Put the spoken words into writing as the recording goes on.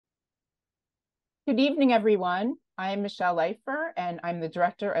Good evening, everyone. I'm Michelle Leifer, and I'm the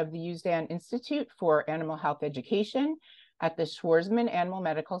director of the USDAN Institute for Animal Health Education at the Schwarzman Animal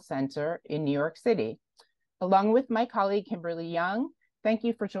Medical Center in New York City. Along with my colleague, Kimberly Young, thank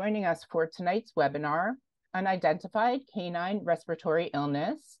you for joining us for tonight's webinar, Unidentified Canine Respiratory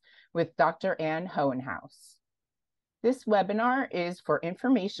Illness with Dr. Ann Hohenhaus. This webinar is for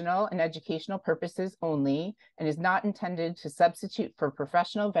informational and educational purposes only and is not intended to substitute for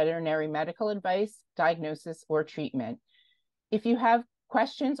professional veterinary medical advice, diagnosis, or treatment. If you have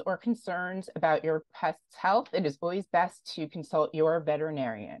questions or concerns about your pet's health, it is always best to consult your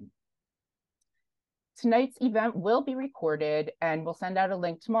veterinarian. Tonight's event will be recorded, and we'll send out a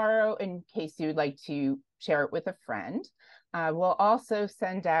link tomorrow in case you'd like to share it with a friend. We'll also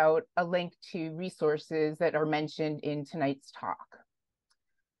send out a link to resources that are mentioned in tonight's talk.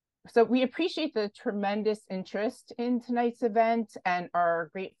 So we appreciate the tremendous interest in tonight's event and are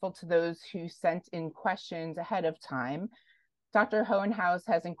grateful to those who sent in questions ahead of time. Dr. Hohenhaus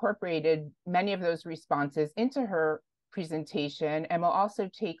has incorporated many of those responses into her presentation and will also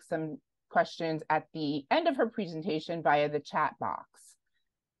take some questions at the end of her presentation via the chat box.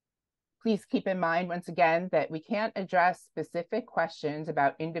 Please keep in mind, once again, that we can't address specific questions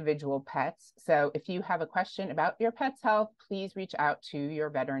about individual pets. So if you have a question about your pet's health, please reach out to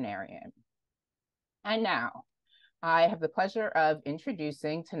your veterinarian. And now, I have the pleasure of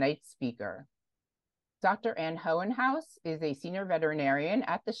introducing tonight's speaker. Dr. Ann Hohenhaus is a senior veterinarian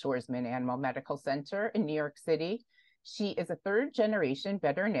at the Schwarzman Animal Medical Center in New York City. She is a third-generation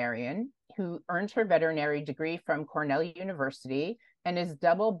veterinarian who earned her veterinary degree from Cornell University and is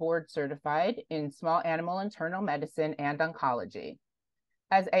double board certified in small animal internal medicine and oncology.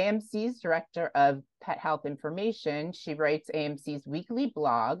 As AMC's director of pet health information, she writes AMC's weekly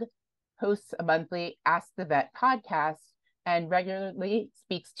blog, hosts a monthly Ask the Vet podcast, and regularly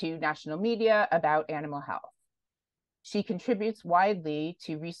speaks to national media about animal health. She contributes widely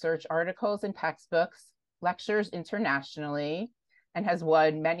to research articles and textbooks, lectures internationally, and has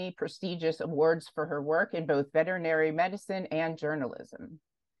won many prestigious awards for her work in both veterinary medicine and journalism.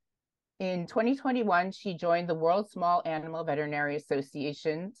 In 2021, she joined the World Small Animal Veterinary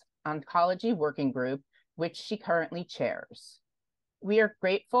Association's Oncology Working Group, which she currently chairs. We are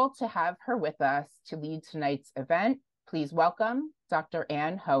grateful to have her with us to lead tonight's event. Please welcome Dr.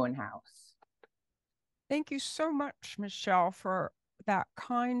 Ann Hohenhaus. Thank you so much, Michelle, for that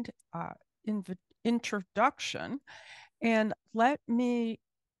kind introduction. And let me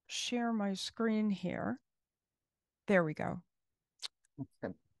share my screen here. There we go.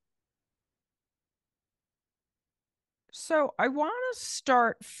 So I want to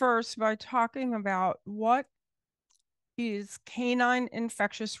start first by talking about what is canine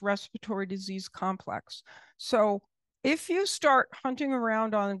infectious respiratory disease complex. So if you start hunting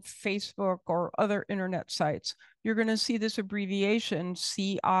around on Facebook or other internet sites, you're going to see this abbreviation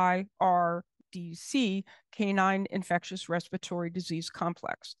CIRDC, Canine Infectious Respiratory Disease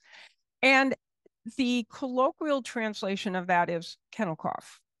Complex. And the colloquial translation of that is kennel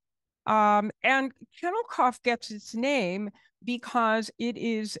cough. And kennel cough gets its name because it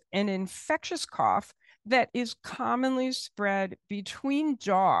is an infectious cough that is commonly spread between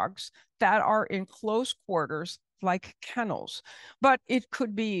dogs that are in close quarters, like kennels. But it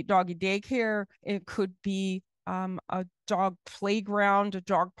could be doggy daycare, it could be a dog playground, a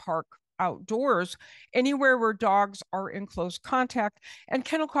dog park outdoors, anywhere where dogs are in close contact. And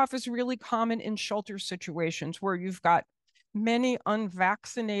kennel cough is really common in shelter situations where you've got many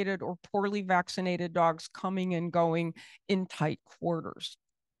unvaccinated or poorly vaccinated dogs coming and going in tight quarters.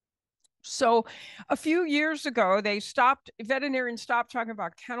 So a few years ago, veterinarians stopped talking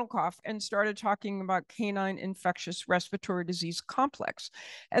about kennel cough and started talking about canine infectious respiratory disease complex.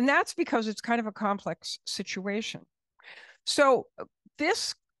 And that's because it's kind of a complex situation. So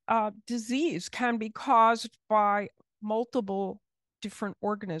this disease can be caused by multiple different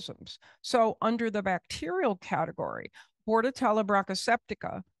organisms. So under the bacterial category, Bordetella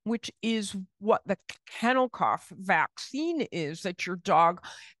brachyceptica, which is what the kennel cough vaccine is that your dog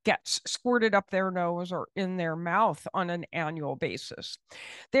gets squirted up their nose or in their mouth on an annual basis.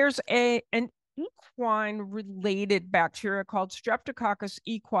 There's an equine-related bacteria called Streptococcus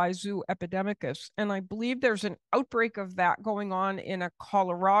equi zoo epidemicus, and I believe there's an outbreak of that going on in a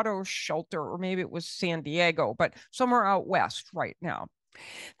Colorado shelter, or maybe it was San Diego, but somewhere out west right now.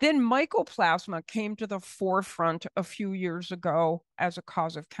 Then mycoplasma came to the forefront a few years ago as a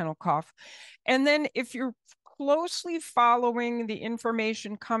cause of kennel cough. And then if you're closely following the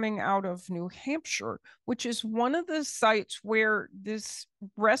information coming out of New Hampshire, which is one of the sites where this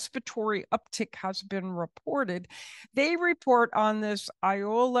respiratory uptick has been reported. They report on this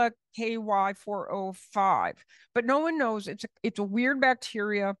Iola KY405, but no one knows. It's a weird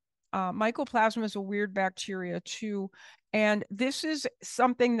bacteria. Mycoplasma is a weird bacteria too. And this is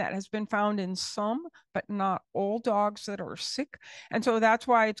something that has been found in some, but not all dogs that are sick. And so that's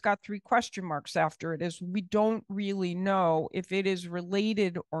why it's got 3 question marks after it, is we don't really know if it is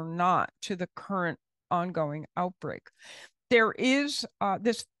related or not to the current ongoing outbreak. There is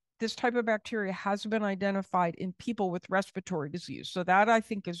this type of bacteria has been identified in people with respiratory disease. So that, I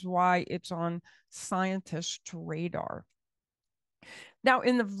think, is why it's on scientists' radar. Now,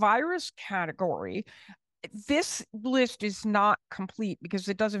 in the virus category, this list is not complete because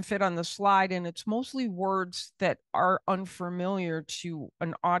it doesn't fit on the slide, and it's mostly words that are unfamiliar to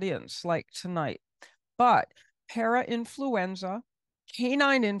an audience like tonight. But parainfluenza,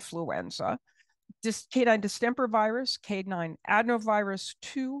 canine influenza, canine distemper virus, canine adenovirus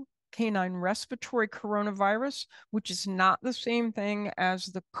 2, canine respiratory coronavirus, which is not the same thing as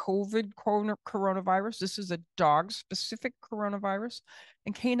the COVID coronavirus. This is a dog-specific coronavirus,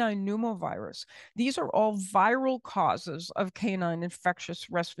 and canine pneumovirus. These are all viral causes of canine infectious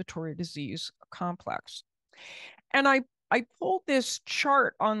respiratory disease complex. And I pulled this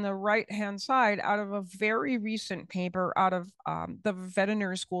chart on the right-hand side out of a very recent paper out of the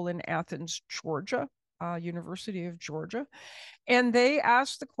veterinary school in Athens, Georgia, University of Georgia. And they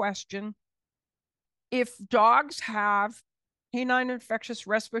asked the question, if dogs have canine infectious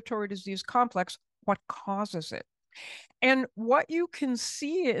respiratory disease complex, what causes it? And what you can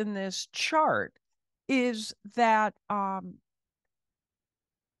see in this chart is that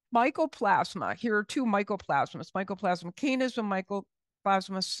mycoplasma, here are 2 mycoplasmas, Mycoplasma canis and Mycoplasma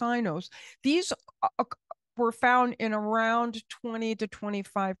cynos. These were found in around 20 to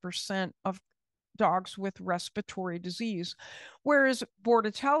 25% of dogs with respiratory disease, whereas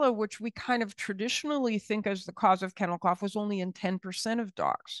Bordetella, which we kind of traditionally think as the cause of kennel cough, was only in 10% of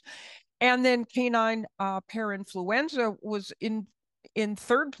dogs. And then canine parainfluenza was in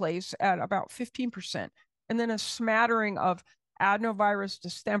 3rd place at about 15%. And then a smattering of adenovirus,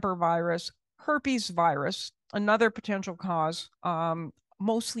 distemper virus, herpes virus, another potential cause,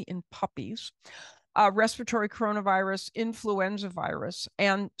 mostly in puppies, respiratory coronavirus, influenza virus,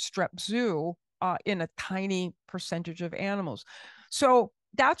 and strep zoo in a tiny percentage of animals. So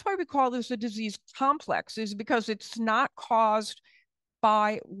that's why we call this a disease complex, is because it's not caused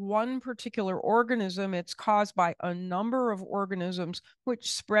by one particular organism. It's caused by a number of organisms which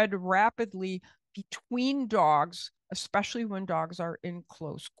spread rapidly between dogs, especially when dogs are in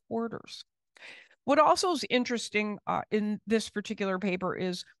close quarters. What also is interesting in this particular paper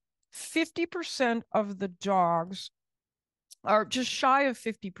is 50% of the dogs, or just shy of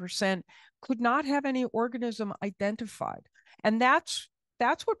 50%, could not have any organism identified. And that's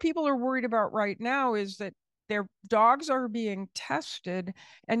what people are worried about right now, is that their dogs are being tested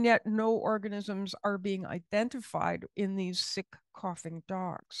and yet no organisms are being identified in these sick, coughing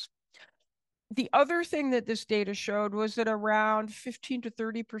dogs. The other thing that this data showed was that around 15 to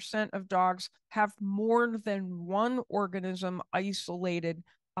 30% of dogs have more than one organism isolated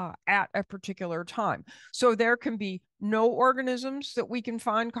at a particular time. So there can be no organisms that we can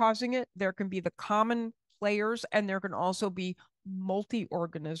find causing it. There can be the common players, and there can also be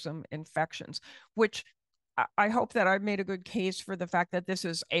multi-organism infections, which I hope that I've made a good case for the fact that this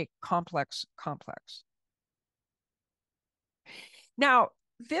is a complex. Now,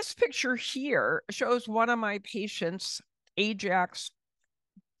 this picture here shows one of my patients, Ajax,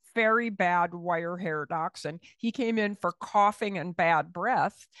 very bad wire hair dachshund. He came in for coughing and bad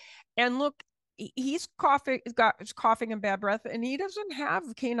breath. And look, he's coughing and bad breath, and he doesn't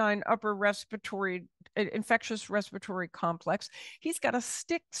have canine upper respiratory, infectious respiratory complex. He's got a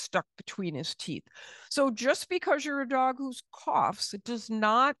stick stuck between his teeth. So just because you're a dog who coughs, it does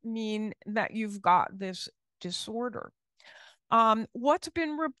not mean that you've got this disorder. What's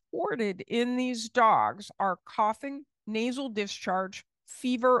been reported in these dogs are coughing, nasal discharge,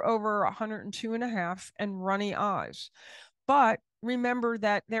 fever over 102.5, and runny eyes. But remember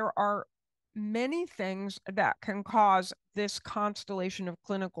that there are many things that can cause this constellation of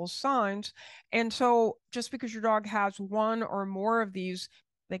clinical signs. And so just because your dog has one or more of these,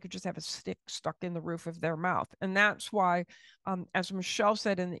 they could just have a stick stuck in the roof of their mouth. And that's why, as Michelle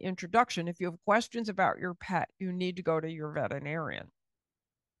said in the introduction, if you have questions about your pet, you need to go to your veterinarian.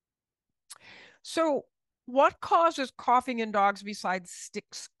 So what causes coughing in dogs besides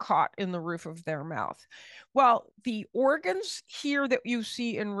sticks caught in the roof of their mouth? Well, the organs here that you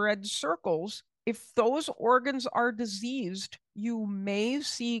see in red circles if those organs are diseased, you may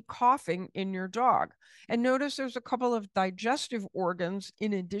see coughing in your dog. And notice there's a couple of digestive organs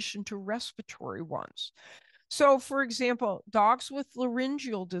in addition to respiratory ones. So, for example, dogs with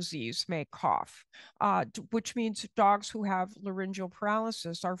laryngeal disease may cough, which means dogs who have laryngeal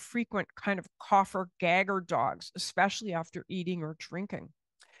paralysis are frequent kind of cougher gagger dogs, especially after eating or drinking.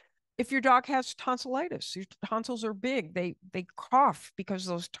 If your dog has tonsillitis, your tonsils are big, they cough because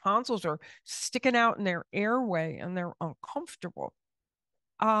those tonsils are sticking out in their airway and they're uncomfortable.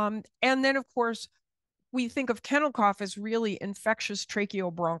 And then, of course, we think of kennel cough as really infectious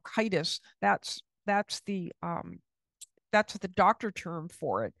tracheobronchitis. That's the doctor term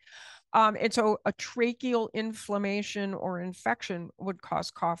for it. And so a tracheal inflammation or infection would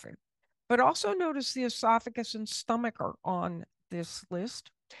cause coughing. But also notice the esophagus and stomach are on this list.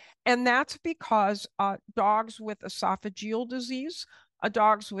 And that's because dogs with esophageal disease,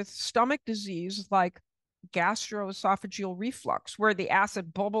 dogs with stomach disease like gastroesophageal reflux, where the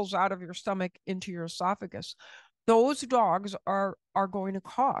acid bubbles out of your stomach into your esophagus, those dogs are going to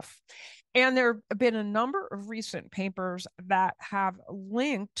cough. And there have been a number of recent papers that have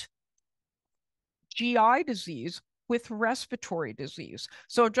linked GI disease with respiratory disease.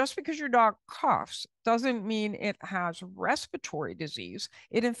 So just because your dog coughs doesn't mean it has respiratory disease.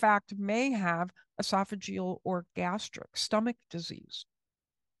 It, in fact, may have esophageal or gastric stomach disease.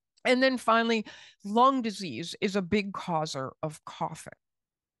 And then finally, lung disease is a big causer of coughing.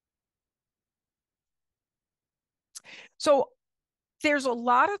 So there's a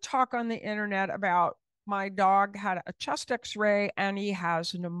lot of talk on the internet about my dog had a chest x-ray and he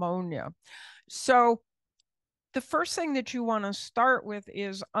has pneumonia. So the first thing that you want to start with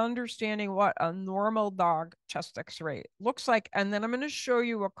is understanding what a normal dog chest x-ray looks like. And then I'm going to show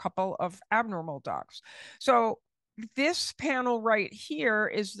you a couple of abnormal dogs. So this panel right here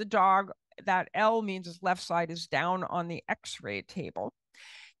is the dog. That L means his left side is down on the x-ray table.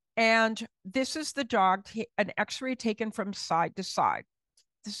 And this is the dog, an x-ray taken from side to side.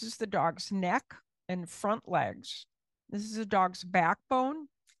 This is the dog's neck and front legs. This is the dog's backbone.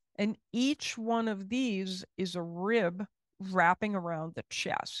 And each one of these is a rib wrapping around the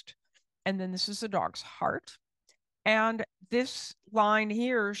chest. And then this is the dog's heart. And this line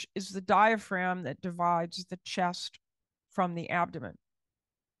here is the diaphragm that divides the chest from the abdomen.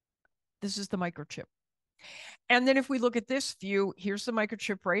 This is the microchip. And then if we look at this view, here's the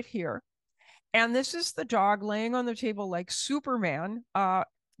microchip right here. And this is the dog laying on the table like Superman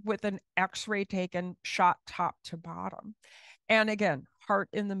with an x-ray taken shot top to bottom. And again, heart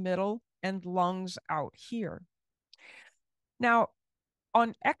in the middle and lungs out here. Now,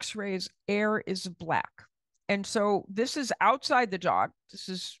 on x-rays, air is black. And so this is outside the dog. This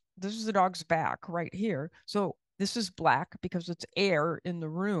is the dog's back right here. So this is black because it's air in the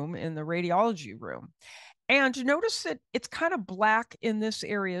room, in the radiology room. And notice that it's kind of black in this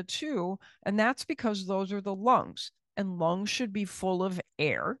area too. And that's because those are the lungs. And lungs should be full of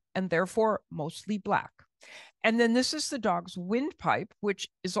air and therefore mostly black. And then this is the dog's windpipe, which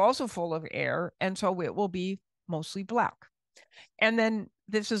is also full of air. And so it will be mostly black. And then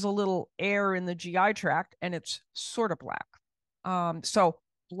this is a little air in the GI tract, and it's sort of black. So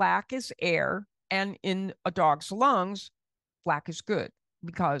black is air, and in a dog's lungs, black is good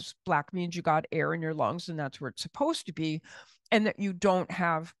because black means you got air in your lungs, and that's where it's supposed to be, and that you don't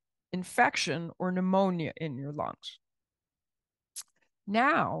have infection or pneumonia in your lungs.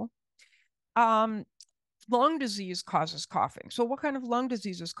 Now, lung disease causes coughing. So what kind of lung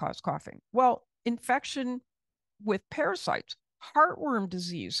diseases cause coughing? Well, infection with parasites. Heartworm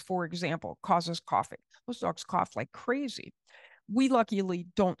disease, for example, causes coughing. Those dogs cough like crazy. We luckily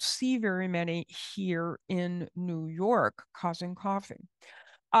don't see very many here in New York causing coughing.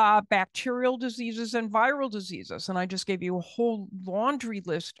 Bacterial diseases and viral diseases. And I just gave you a whole laundry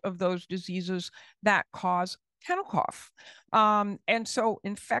list of those diseases that cause kennel cough. And so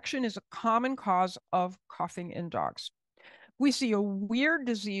infection is a common cause of coughing in dogs. We see a weird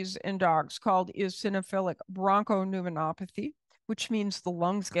disease in dogs called eosinophilic bronchopneumonopathy, which means the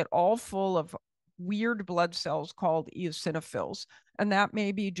lungs get all full of weird blood cells called eosinophils. And that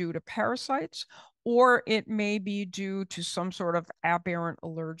may be due to parasites, or it may be due to some sort of aberrant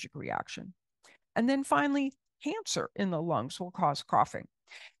allergic reaction. And then finally, cancer in the lungs will cause coughing.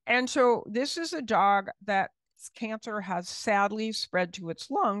 And so this is a dog that cancer has sadly spread to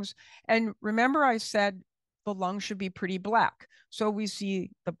its lungs. And remember I said the lungs should be pretty black. So we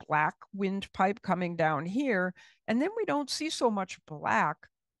see the black windpipe coming down here, and then we don't see so much black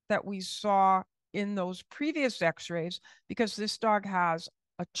that we saw in those previous x-rays because this dog has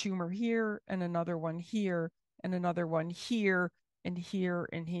a tumor here and another one here and another one here. and here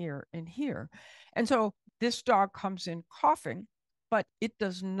and here and here. And so this dog comes in coughing, but it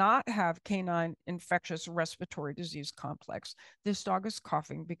does not have canine infectious respiratory disease complex. This dog is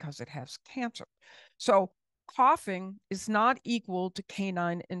coughing because it has cancer. So coughing is not equal to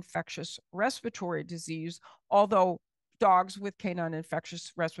canine infectious respiratory disease, although dogs with canine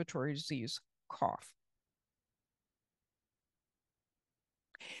infectious respiratory disease cough.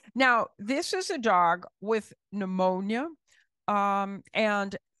 Now, this is a dog with pneumonia,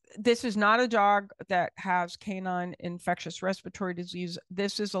 and this is not a dog that has canine infectious respiratory disease.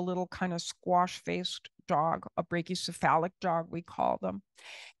 This is a little kind of squash-faced dog, a brachycephalic dog, we call them.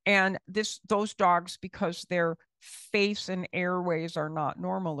 And those dogs, because their face and airways are not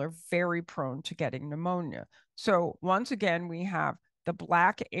normal, are very prone to getting pneumonia. So once again, we have the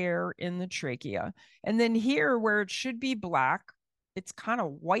black air in the trachea. And then here, where it should be black, it's kind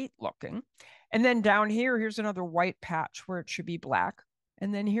of white looking. And then down here, here's another white patch where it should be black.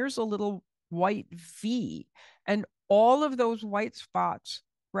 And then here's a little white V. And all of those white spots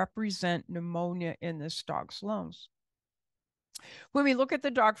represent pneumonia in this dog's lungs. When we look at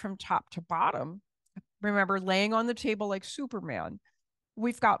the dog from top to bottom, remember laying on the table like Superman,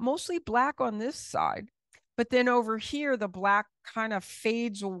 we've got mostly black on this side, but then over here, the black kind of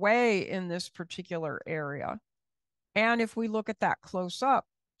fades away in this particular area. And if we look at that close up,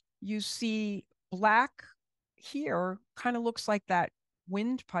 you see black here kind of looks like that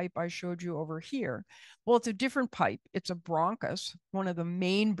windpipe I showed you over here. Well, it's a different pipe. It's a bronchus, one of the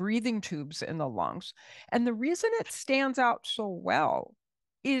main breathing tubes in the lungs. And the reason it stands out so well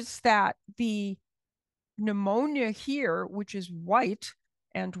is that the pneumonia here, which is white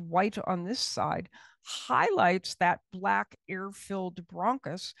and white on this side, highlights that black air-filled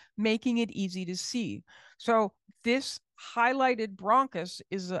bronchus, making it easy to see. So this highlighted bronchus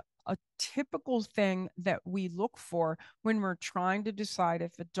is a typical thing that we look for when we're trying to decide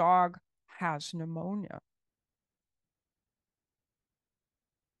if a dog has pneumonia.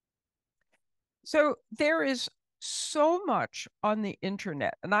 So there is so much on the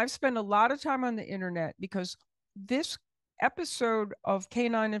internet, and I've spent a lot of time on the internet because this episode of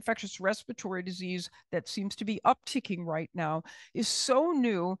canine infectious respiratory disease that seems to be upticking right now is so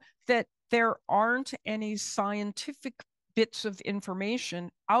new that there aren't any scientific bits of information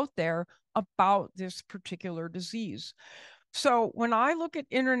out there about this particular disease. So when I look at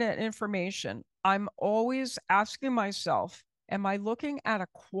internet information, I'm always asking myself, am I looking at a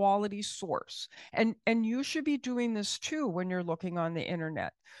quality source? And you should be doing this too when you're looking on the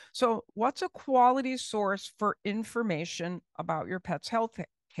internet. So what's a quality source for information about your pet's health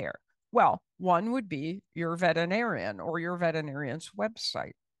care? Well, one would be your veterinarian or your veterinarian's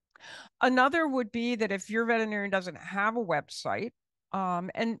website. Another would be that if your veterinarian doesn't have a website,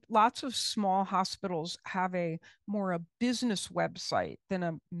 and lots of small hospitals have a business website than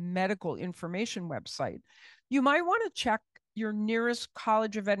a medical information website, you might want to check your nearest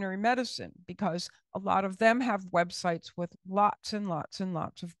College of Veterinary Medicine because a lot of them have websites with lots and lots and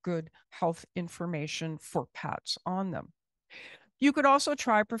lots of good health information for pets on them. You could also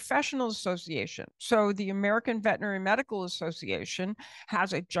try professional association. So the American Veterinary Medical Association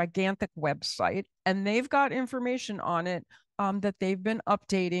has a gigantic website, and they've got information on it that they've been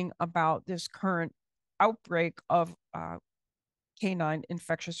updating about this current outbreak of canine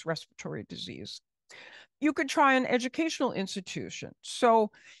infectious respiratory disease. You could try an educational institution.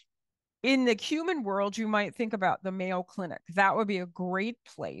 So in the human world, you might think about the Mayo Clinic. That would be a great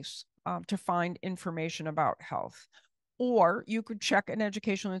place to find information about health. Or you could check an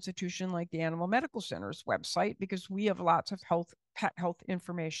educational institution like the Animal Medical Center's website because we have lots of pet health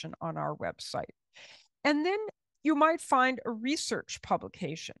information on our website. And then you might find a research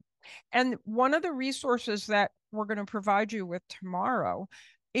publication. And one of the resources that we're going to provide you with tomorrow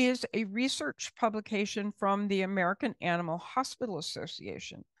is a research publication from the American Animal Hospital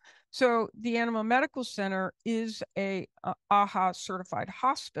Association. So the Animal Medical Center is a AHA certified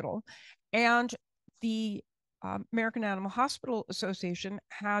hospital, and the American Animal Hospital Association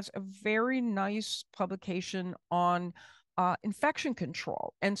has a very nice publication on infection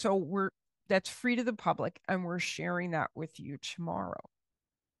control. And so that's free to the public, and we're sharing that with you tomorrow.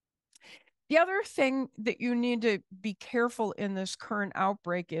 The other thing that you need to be careful in this current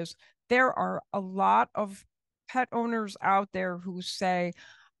outbreak is there are a lot of pet owners out there who say,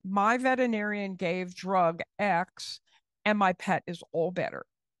 my veterinarian gave drug X and my pet is all better.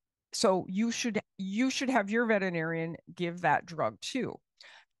 So you should have your veterinarian give that drug too.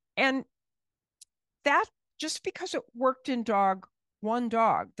 And that, just because it worked in one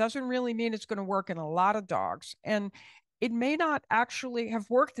dog doesn't really mean it's going to work in a lot of dogs. And it may not actually have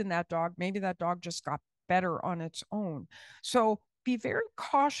worked in that dog. Maybe that dog just got better on its own. So be very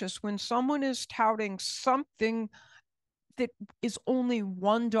cautious when someone is touting something that is only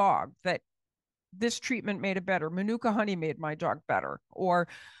one dog, that this treatment made it better. Manuka honey made my dog better, or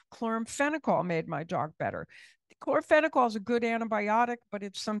chloramphenicol made my dog better. Chloramphenicol is a good antibiotic, but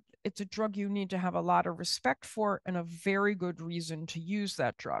it's a drug you need to have a lot of respect for and a very good reason to use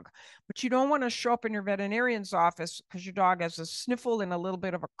that drug. But you don't want to show up in your veterinarian's office because your dog has a sniffle and a little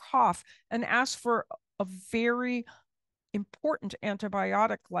bit of a cough and ask for a very important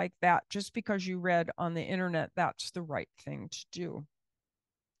antibiotic like that just because you read on the internet that's the right thing to do.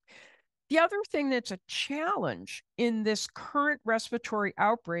 The other thing that's a challenge in this current respiratory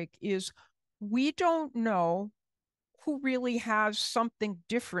outbreak is we don't know who really has something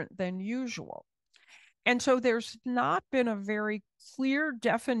different than usual. And so there's not been a very clear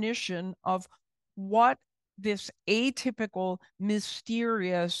definition of what this atypical,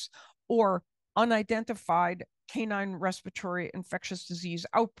 mysterious, or unidentified canine respiratory infectious disease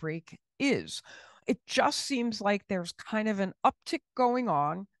outbreak is. It just seems like there's kind of an uptick going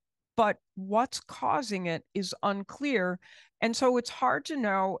on, but what's causing it is unclear. And so it's hard to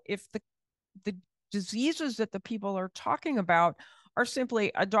know if the diseases that the people are talking about are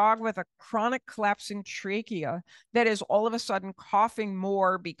simply a dog with a chronic collapsing trachea that is all of a sudden coughing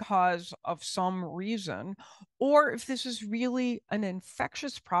more because of some reason, or if this is really an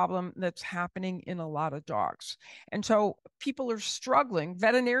infectious problem that's happening in a lot of dogs. And so people are struggling,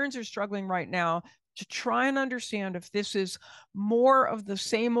 veterinarians are struggling right now to try and understand if this is more of the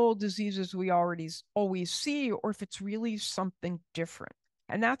same old diseases we always see, or if it's really something different.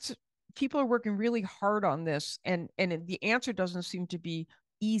 And that's people are working really hard on this, and the answer doesn't seem to be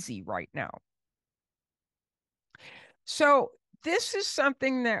easy right now. So this is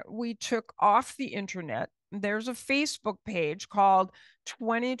something that we took off the internet. There's a Facebook page called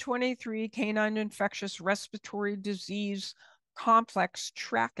 2023 Canine Infectious Respiratory Disease Complex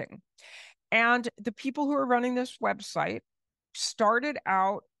Tracking. And the people who are running this website started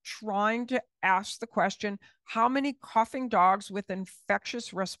out trying to ask the question, how many coughing dogs with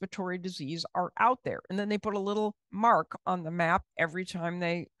infectious respiratory disease are out there? And then they put a little mark on the map every time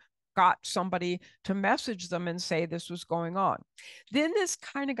they got somebody to message them and say this was going on. Then this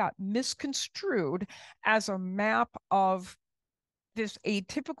kind of got misconstrued as a map of this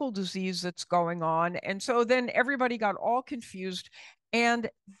atypical disease that's going on. And so then everybody got all confused. And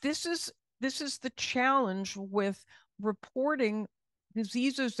this is the challenge with reporting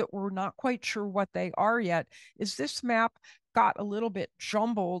diseases that we're not quite sure what they are yet, is this map got a little bit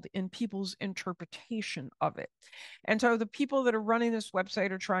jumbled in people's interpretation of it. And so the people that are running this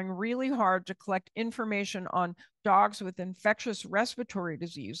website are trying really hard to collect information on dogs with infectious respiratory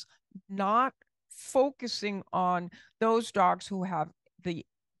disease, not focusing on those dogs who have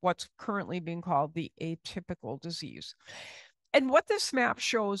what's currently being called the atypical disease. And what this map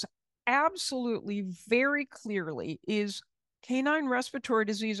shows absolutely very clearly is canine respiratory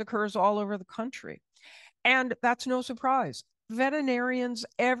disease occurs all over the country. And that's no surprise. Veterinarians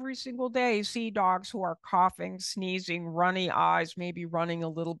every single day see dogs who are coughing, sneezing, runny eyes, maybe running a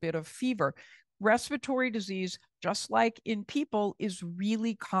little bit of fever. Respiratory disease, just like in people, is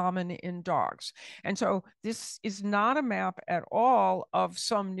really common in dogs. And so this is not a map at all of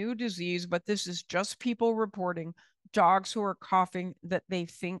some new disease, but this is just people reporting dogs who are coughing that they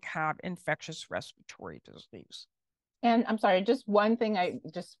think have infectious respiratory disease. And I'm sorry, just one thing I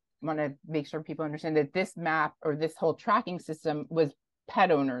just want to make sure people understand, that this map or this whole tracking system was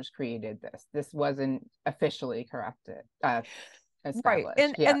pet owners created this. This wasn't officially corrected. Right.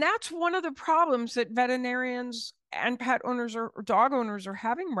 And yeah. and that's one of the problems that veterinarians and pet owners or dog owners are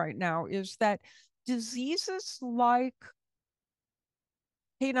having right now, is that diseases like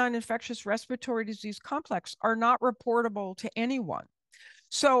canine infectious respiratory disease complex are not reportable to anyone.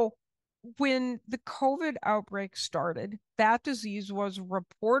 So when the COVID outbreak started, that disease was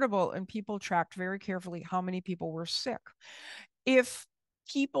reportable and people tracked very carefully how many people were sick. If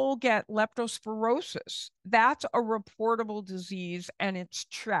people get leptospirosis, that's a reportable disease and it's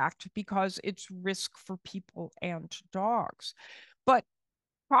tracked because it's risk for people and dogs. But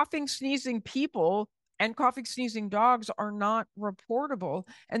coughing, sneezing people and coughing, sneezing dogs are not reportable.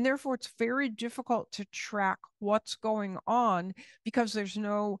 And therefore, it's very difficult to track what's going on because there's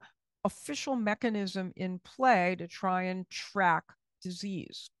no official mechanism in play to try and track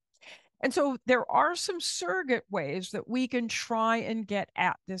disease. And so there are some surrogate ways that we can try and get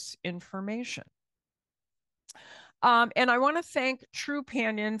at this information. And I want to thank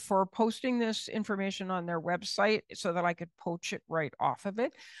Trupanion for posting this information on their website so that I could poach it right off of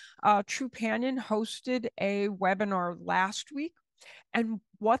it. Trupanion hosted a webinar last week. And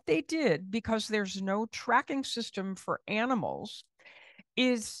what they did, because there's no tracking system for animals,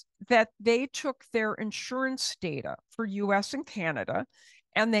 is that they took their insurance data for US and Canada,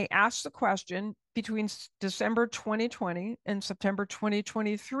 and they asked the question between December 2020 and September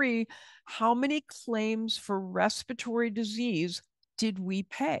 2023, how many claims for respiratory disease did we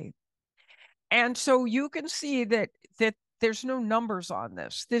pay? And so you can see that there's no numbers on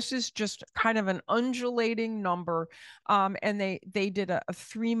this. This is just kind of an undulating number. And they did a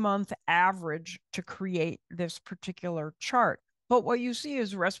 3-month average to create this particular chart. But what you see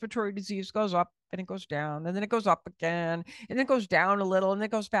is respiratory disease goes up and it goes down, and then it goes up again, and then it goes down a little, and then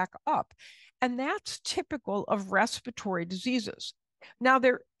it goes back up. And that's typical of respiratory diseases. Now,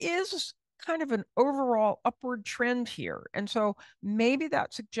 there is kind of an overall upward trend here. And so maybe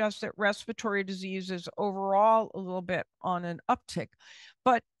that suggests that respiratory disease is overall a little bit on an uptick.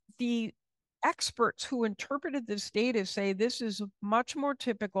 But the experts who interpreted this data say this is much more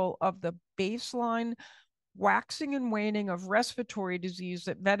typical of the baseline waxing and waning of respiratory disease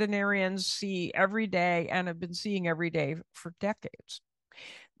that veterinarians see every day and have been seeing every day for decades.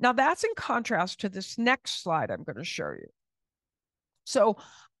 Now, that's in contrast to this next slide I'm going to show you. So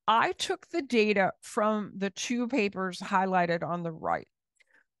I took the data from the 2 papers highlighted on the right.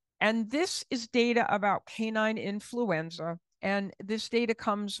 And this is data about canine influenza. And this data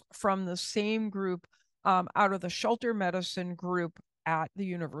comes from the same group out of the shelter medicine group at the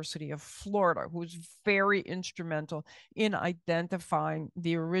University of Florida, who was very instrumental in identifying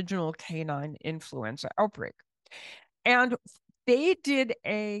the original canine influenza outbreak. And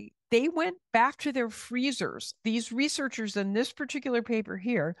they went back to their freezers. These researchers in this particular paper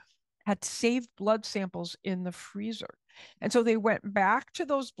here had saved blood samples in the freezer. And so they went back to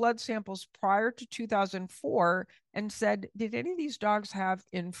those blood samples prior to 2004 and said, did any of these dogs have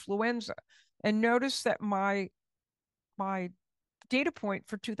influenza? And notice that my data point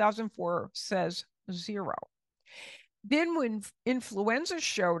for 2004 says 0. Then when influenza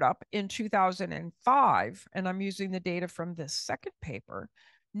showed up in 2005, and I'm using the data from this second paper,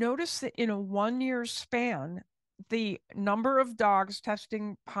 notice that in a 1-year span, the number of dogs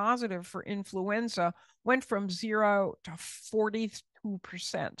testing positive for influenza went from 0 to 42%.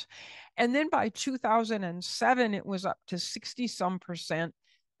 And then by 2007, it was up to 60-some%.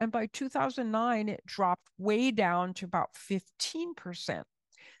 And by 2009, it dropped way down to about 15%.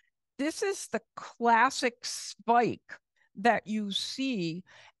 This is the classic spike that you see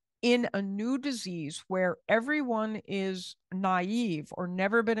in a new disease where everyone is naive or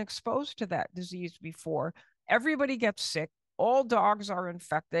never been exposed to that disease before. Everybody gets sick, all dogs are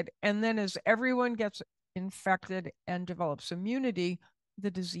infected, and then as everyone gets infected and develops immunity, the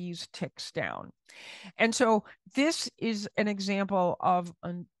disease ticks down. And so this is an example of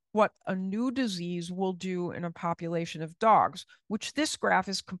what a new disease will do in a population of dogs, which this graph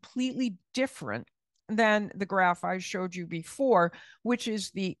is completely different than the graph I showed you before, which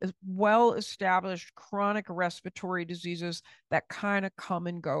is the well-established chronic respiratory diseases that kind of come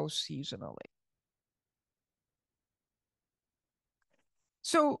and go seasonally.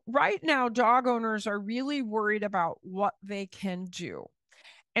 So right now, dog owners are really worried about what they can do.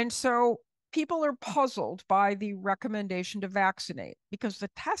 And so people are puzzled by the recommendation to vaccinate because the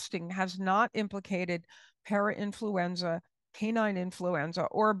testing has not implicated parainfluenza, canine influenza,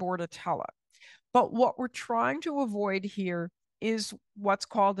 or Bordetella. But what we're trying to avoid here is what's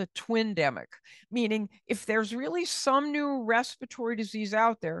called a twindemic, meaning if there's really some new respiratory disease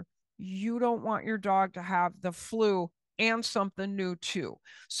out there, you don't want your dog to have the flu and something new too.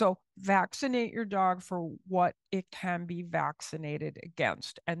 So vaccinate your dog for what it can be vaccinated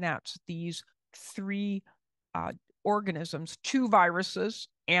against. And that's these 3 organisms, 2 viruses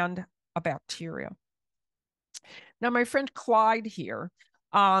and a bacteria. Now, my friend Clyde here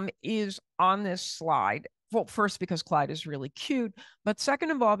is on this slide. Well, first, because Clyde is really cute, but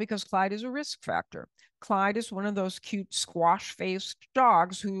second of all, because Clyde is a risk factor. Clyde is one of those cute squash-faced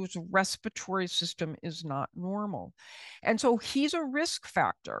dogs whose respiratory system is not normal. And so he's a risk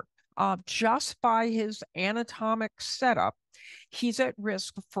factor. Just by his anatomic setup, he's at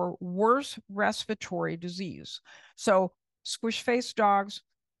risk for worse respiratory disease. So squish-faced dogs,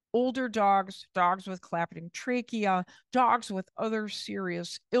 older dogs, dogs with clapping trachea, dogs with other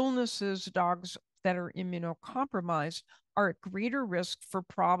serious illnesses, dogs that are immunocompromised are at greater risk for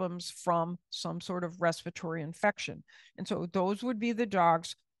problems from some sort of respiratory infection. And so those would be the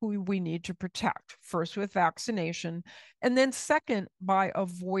dogs who we need to protect, first with vaccination, and then second by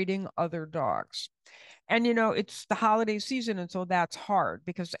avoiding other dogs. And, you know, it's the holiday season, and so that's hard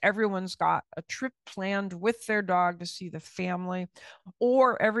because everyone's got a trip planned with their dog to see the family,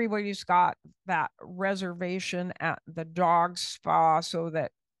 or everybody's got that reservation at the dog spa so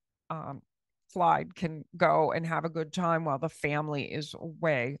that slide can go and have a good time while the family is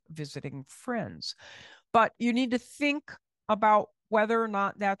away visiting friends. But you need to think about whether or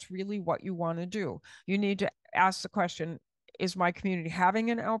not that's really what you want to do. You need to ask the question, is my community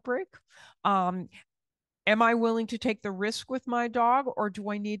having an outbreak? Am I willing to take the risk with my dog, or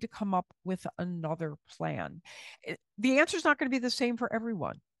do I need to come up with another plan? The answer is not going to be the same for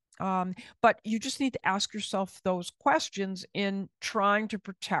everyone. But you just need to ask yourself those questions in trying to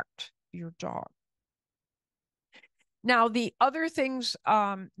protect your dog. Now, the other things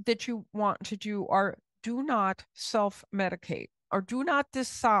that you want to do are do not self-medicate, or do not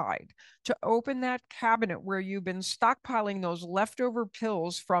decide to open that cabinet where you've been stockpiling those leftover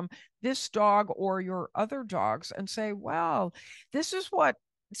pills from this dog or your other dogs and say, well, this is what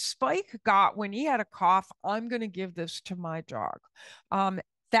Spike got when he had a cough. I'm going to give this to my dog.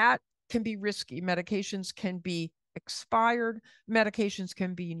 That can be risky. Medications can be expired. Medications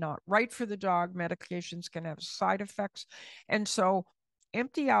can be not right for the dog. Medications can have side effects. And so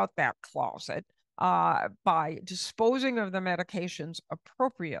empty out that closet by disposing of the medications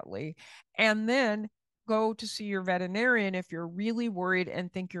appropriately, and then go to see your veterinarian if you're really worried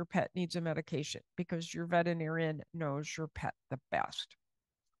and think your pet needs a medication, because your veterinarian knows your pet the best.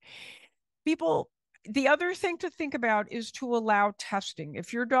 The other thing to think about is to allow testing.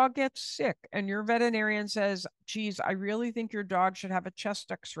 If your dog gets sick and your veterinarian says, geez, I really think your dog should have a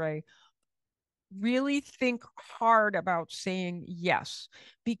chest x-ray, really think hard about saying yes,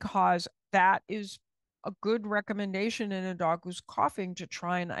 because that is a good recommendation in a dog who's coughing to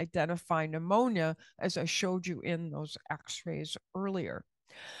try and identify pneumonia, as I showed you in those x-rays earlier.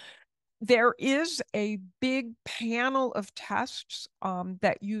 There is a big panel of tests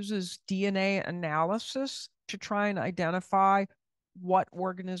that uses DNA analysis to try and identify what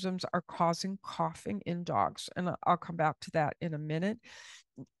organisms are causing coughing in dogs. And I'll come back to that in a minute.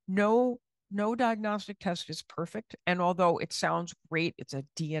 No diagnostic test is perfect. And although it sounds great, it's a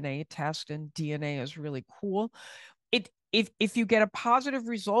DNA test and DNA is really cool. If you get a positive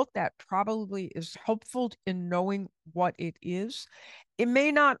result, that probably is helpful in knowing what it is. It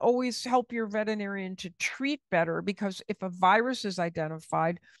may not always help your veterinarian to treat better, because if a virus is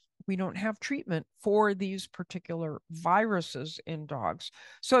identified, we don't have treatment for these particular viruses in dogs.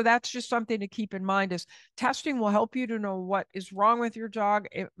 So that's just something to keep in mind, is testing will help you to know what is wrong with your dog.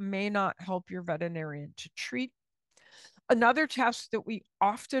 It may not help your veterinarian to treat. Another test that we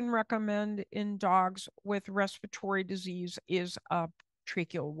often recommend in dogs with respiratory disease is a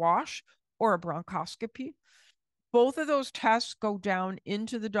tracheal wash or a bronchoscopy. Both of those tests go down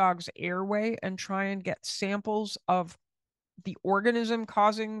into the dog's airway and try and get samples of the organism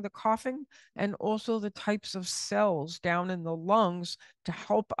causing the coughing, and also the types of cells down in the lungs to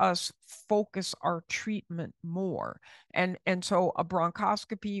help us focus our treatment more. And so a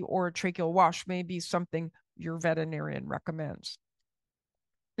bronchoscopy or a tracheal wash may be something your veterinarian recommends.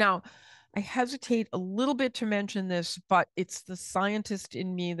 Now, I hesitate a little bit to mention this, but it's the scientist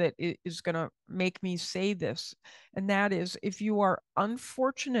in me that is going to make me say this. And that is, if you are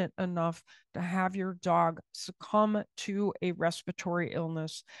unfortunate enough to have your dog succumb to a respiratory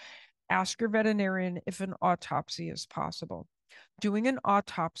illness, ask your veterinarian if an autopsy is possible. Doing an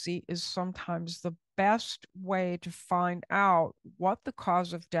autopsy is sometimes the best way to find out what the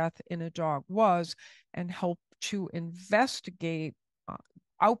cause of death in a dog was and help to investigate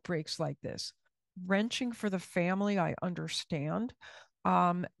outbreaks like this. Wrenching for the family, I understand.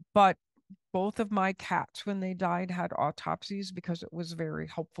 But both of my cats, when they died, had autopsies because it was very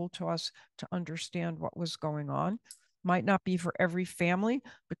helpful to us to understand what was going on. Might not be for every family,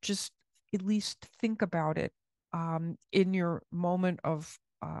 but just at least think about it in your moment of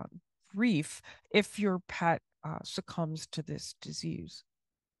grief if your pet succumbs to this disease.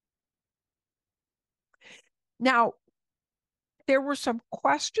 Now, there were some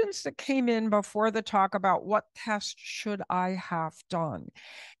questions that came in before the talk about what test should I have done.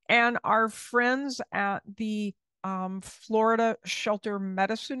 And our friends at the Florida Shelter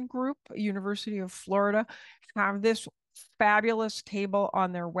Medicine Group, University of Florida, have this fabulous table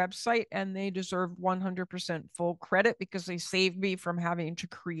on their website, and they deserve 100% full credit because they saved me from having to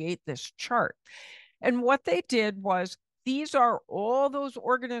create this chart. And what they did was, these are all those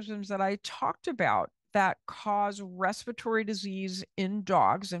organisms that I talked about that cause respiratory disease in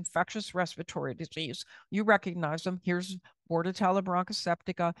dogs, infectious respiratory disease. You recognize them. Here's Bordetella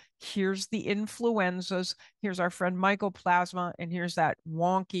bronchoseptica. Here's the influenzas. Here's our friend Mycoplasma. And here's that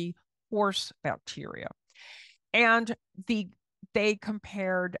wonky horse bacteria. And they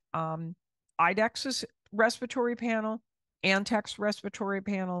compared IDEXX's respiratory panel Antech's respiratory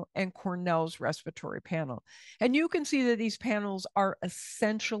panel, and Cornell's respiratory panel. And you can see that these panels are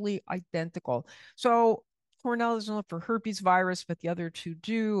essentially identical. So Cornell doesn't look for herpes virus, but the other two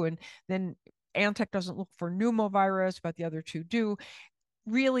do. And then Antech doesn't look for pneumovirus, but the other two do.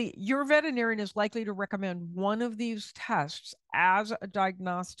 Really, your veterinarian is likely to recommend one of these tests as a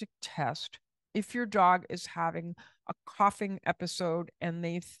diagnostic test if your dog is having a coughing episode and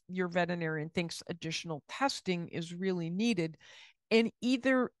your veterinarian thinks additional testing is really needed. And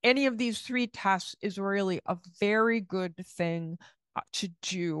either any of these three tests is really a very good thing to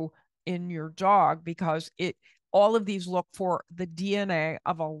do in your dog, because all of these look for the DNA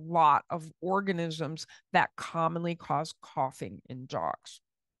of a lot of organisms that commonly cause coughing in dogs.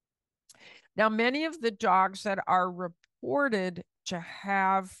 Now, many of the dogs that are reported to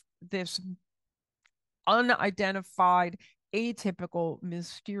have this unidentified, atypical,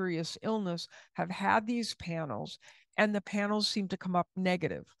 mysterious illness have had these panels, and the panels seem to come up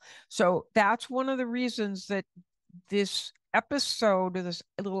negative. So that's one of the reasons that this episode, or this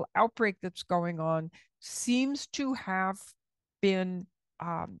little outbreak that's going on, seems to have been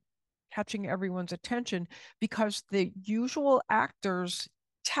catching everyone's attention, because the usual actors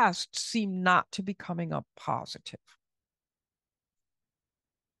tests seem not to be coming up positive.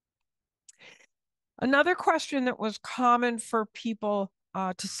 Another question that was common for people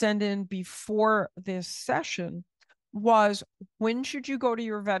to send in before this session was, when should you go to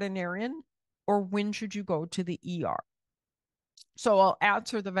your veterinarian, or when should you go to the ER? So I'll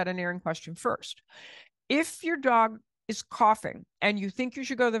answer the veterinarian question first. If your dog is coughing and you think you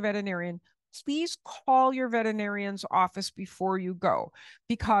should go to the veterinarian, please call your veterinarian's office before you go,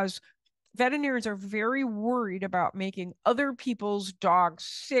 because veterinarians are very worried about making other people's dogs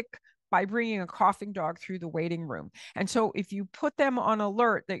sick by bringing a coughing dog through the waiting room. And so if you put them on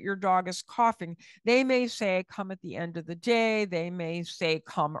alert that your dog is coughing, they may say, come at the end of the day. They may say,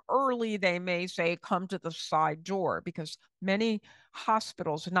 come early. They may say, come to the side door, because many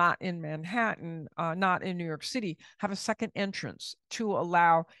hospitals, not in Manhattan, not in New York City, have a second entrance to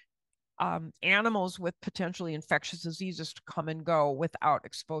allow animals with potentially infectious diseases to come and go without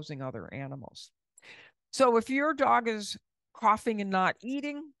exposing other animals. So if your dog is coughing and not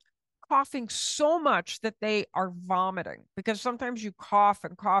eating, coughing so much that they are vomiting, because sometimes you cough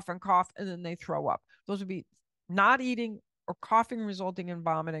and cough and cough and then they throw up. Those would be not eating or coughing resulting in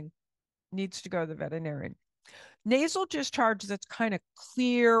vomiting, needs to go to the veterinarian. Nasal discharge that's kind of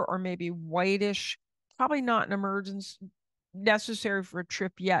clear or maybe whitish, probably not an emergency necessary for a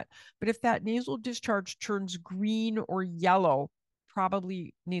trip yet. But if that nasal discharge turns green or yellow,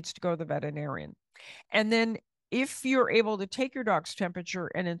 probably needs to go to the veterinarian. And then if you're able to take your dog's temperature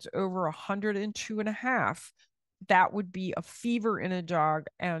and it's over 102.5, that would be a fever in a dog,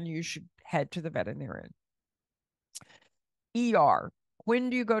 and you should head to the veterinarian. ER. When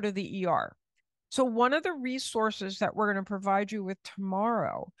do you go to the ER? So one of the resources that we're going to provide you with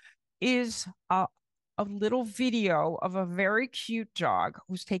tomorrow is a little video of a very cute dog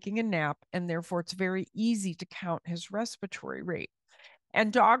who's taking a nap, and therefore it's very easy to count his respiratory rate.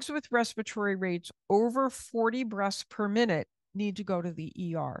 And dogs with respiratory rates over 40 breaths per minute need to go to the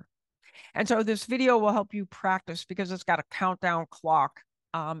ER. And so this video will help you practice, because it's got a countdown clock,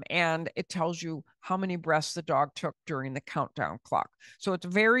 and it tells you how many breaths the dog took during the countdown clock. So it's a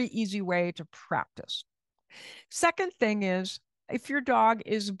very easy way to practice. Second thing is, if your dog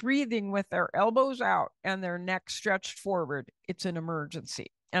is breathing with their elbows out and their neck stretched forward, it's an emergency.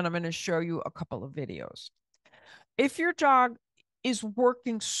 And I'm going to show you a couple of videos. If your dog is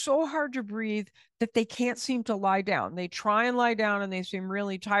working so hard to breathe that they can't seem to lie down, they try and lie down and they seem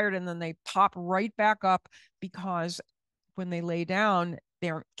really tired, and then they pop right back up, because when they lay down,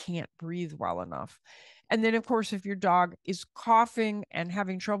 they can't breathe well enough. And then, of course, if your dog is coughing and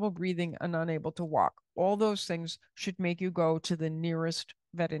having trouble breathing and unable to walk, all those things should make you go to the nearest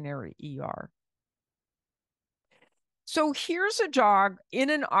veterinary ER. So here's a dog in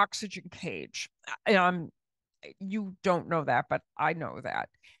an oxygen cage. You don't know that, but I know that.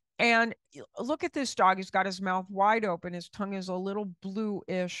 And look at this dog. He's got his mouth wide open. His tongue is a little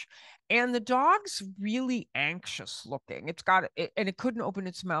bluish. And the dog's really anxious looking. And it couldn't open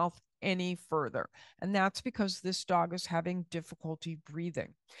its mouth any further. And that's because this dog is having difficulty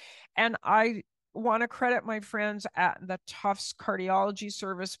breathing. And I want to credit my friends at the Tufts Cardiology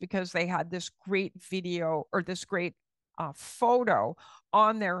Service, because they had this great video, or this great photo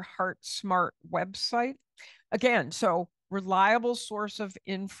on their Heart Smart website. Again, so reliable source of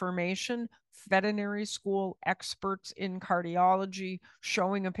information, veterinary school experts in cardiology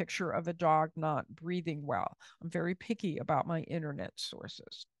showing a picture of a dog not breathing well. I'm very picky about my internet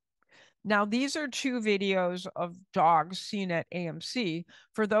sources. Now, these are two videos of dogs seen at AMC.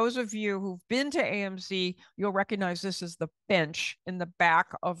 For those of you who've been to AMC, you'll recognize this as the bench in the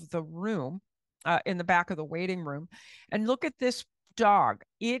back of the room, in the back of the waiting room. And look at this dog.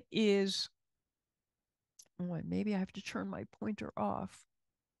 It is, oh, maybe I have to turn my pointer off.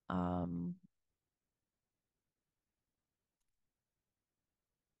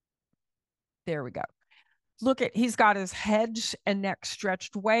 There we go. Look at, he's got his head and neck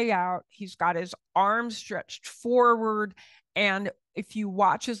stretched way out. He's got his arms stretched forward. And if you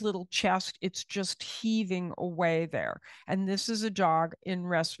watch his little chest, it's just heaving away there. And this is a dog in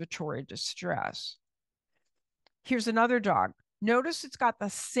respiratory distress. Here's another dog. Notice it's got the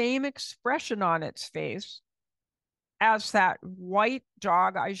same expression on its face as that white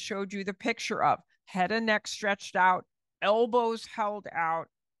dog I showed you the picture of. Head and neck stretched out, elbows held out,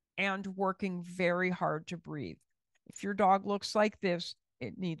 and working very hard to breathe. If your dog looks like this,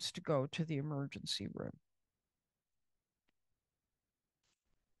 it needs to go to the emergency room.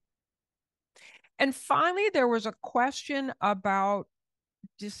 And finally, there was a question about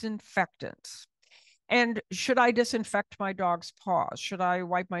disinfectants. And should I disinfect my dog's paws? Should I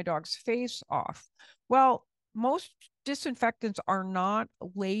wipe my dog's face off? Well, most disinfectants are not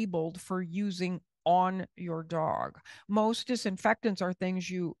labeled for using on your dog. Most disinfectants are things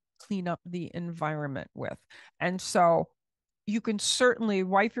you clean up the environment with. And so you can certainly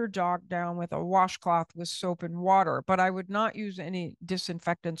wipe your dog down with a washcloth with soap and water, but I would not use any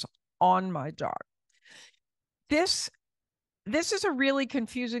disinfectants on my dog. This is a really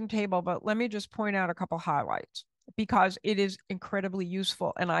confusing table, but let me just point out a couple highlights because it is incredibly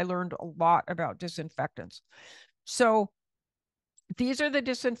useful and I learned a lot about disinfectants. So these are the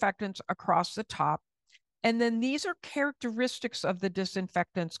disinfectants across the top, and then these are characteristics of the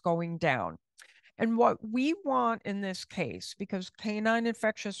disinfectants going down. And what we want in this case, because canine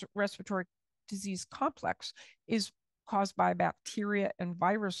infectious respiratory disease complex is caused by bacteria and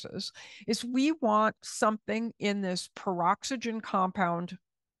viruses, is we want something in this peroxygen compound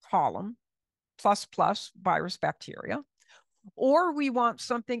column, plus virus bacteria, or we want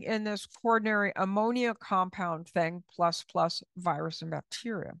something in this quaternary ammonia compound thing, plus virus and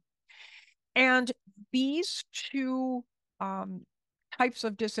bacteria. And these two types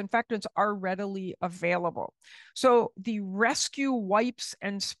of disinfectants are readily available. So the rescue wipes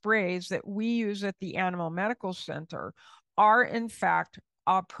and sprays that we use at the Animal Medical Center are in fact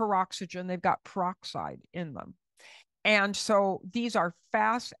peroxygen. They've got peroxide in them. And so these are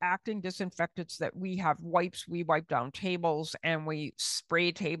fast acting disinfectants that we have wipes. We wipe down tables and we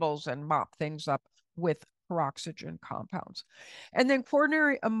spray tables and mop things up with peroxygen compounds. And then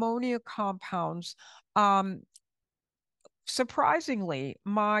quaternary ammonia compounds, surprisingly,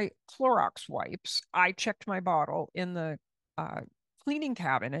 my Clorox wipes, I checked my bottle in the cleaning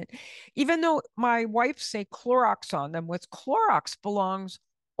cabinet, even though my wipes say Clorox on them, with Clorox belongs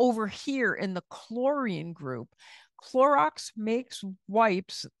over here in the chlorine group. Clorox makes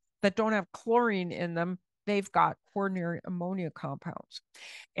wipes that don't have chlorine in them. They've got quaternary ammonia compounds.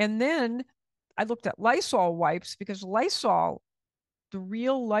 And then I looked at Lysol wipes because Lysol, the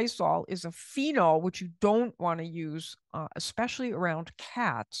real Lysol, is a phenol, which you don't want to use, especially around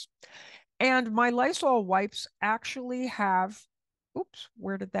cats. And my Lysol wipes actually have, oops,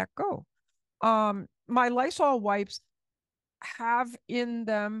 where did that go? My Lysol wipes have in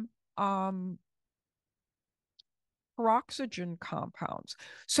them peroxygen compounds.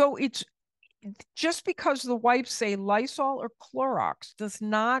 So it's just because the wipes say Lysol or Clorox does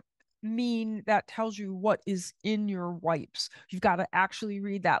not mean that tells you what is in your wipes. You've got to actually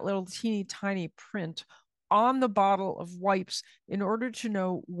read that little teeny tiny print on the bottle of wipes in order to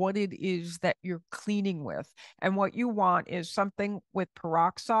know what it is that you're cleaning with. And what you want is something with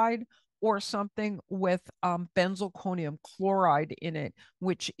peroxide or something with benzalkonium chloride in it,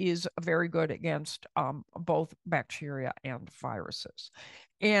 which is very good against both bacteria and viruses.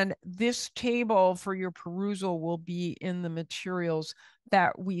 And this table for your perusal will be in the materials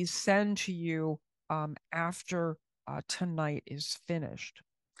that we send to you after tonight is finished.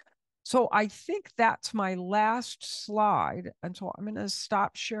 So I think that's my last slide. And so I'm going to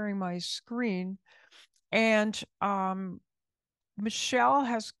stop sharing my screen. And Michelle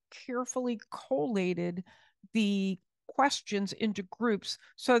has carefully collated the questions into groups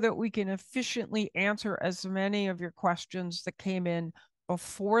so that we can efficiently answer as many of your questions that came in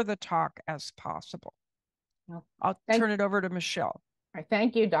before the talk as possible. I'll turn it over to Michelle.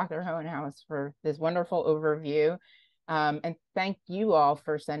 Thank you, Dr. Hohenhaus, for this wonderful overview. And thank you all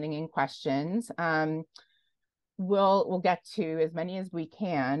for sending in questions. We'll get to as many as we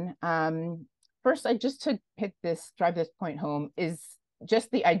can. First, just to drive this point home, is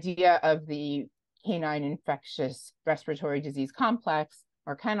just the idea of the canine infectious respiratory disease complex,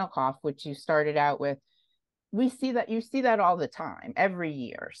 or kennel cough, which you started out with, you see that all the time, every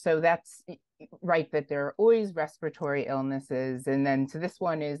year. So that's right, that there are always respiratory illnesses. And then so this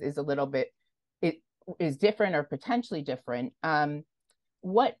one is a little bit, it is different or potentially different.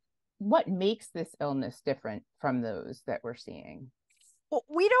 What makes this illness different from those that we're seeing? Well,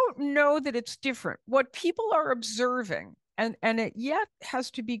 we don't know that it's different. What people are observing, and it yet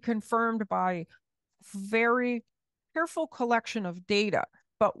has to be confirmed by very careful collection of data.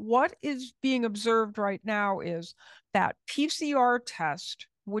 But what is being observed right now is that PCR test,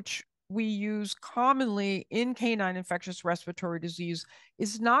 which we use commonly in canine infectious respiratory disease,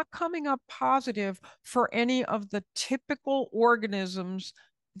 is not coming up positive for any of the typical organisms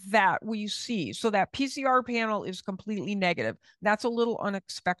that we see. So that PCR panel is completely negative. That's a little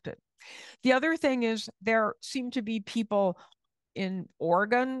unexpected. The other thing is there seem to be people in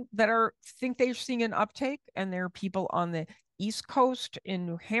Oregon that think they're seeing an uptake, and there are people on the East Coast in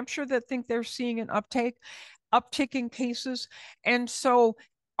New Hampshire that think they're seeing an uptick in cases. And so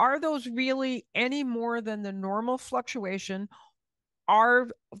are those really any more than the normal fluctuation? Are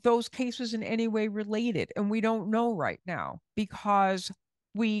those cases in any way related? And we don't know right now because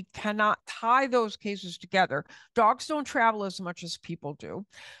we cannot tie those cases together. Dogs don't travel as much as people do.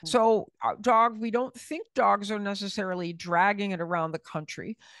 So we don't think dogs are necessarily dragging it around the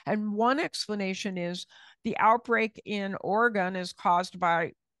country. And one explanation is the outbreak in Oregon is caused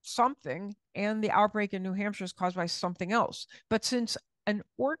by something, and the outbreak in New Hampshire is caused by something else. But since an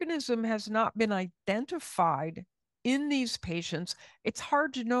organism has not been identified in these patients, it's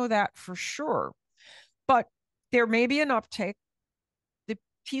hard to know that for sure. But there may be an uptake. The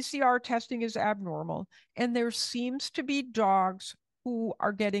PCR testing is abnormal, and there seems to be dogs who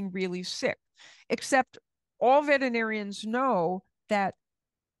are getting really sick, except all veterinarians know that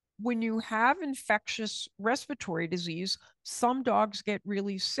when you have infectious respiratory disease, some dogs get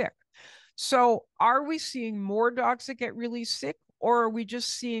really sick. So are we seeing more dogs that get really sick, or are we just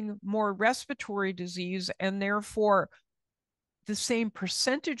seeing more respiratory disease and therefore the same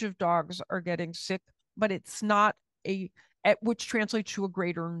percentage of dogs are getting sick, but it's not which translates to a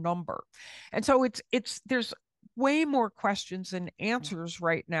greater number? And so there's way more questions than answers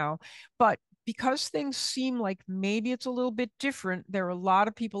right now, but because things seem like maybe it's a little bit different, there are a lot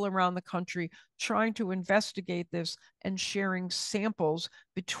of people around the country trying to investigate this and sharing samples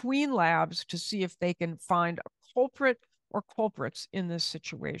between labs to see if they can find a culprit or culprits in this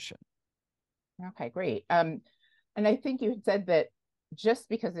situation. Okay, great. And I think you had said that just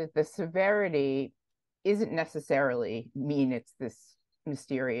because of the severity isn't necessarily mean it's this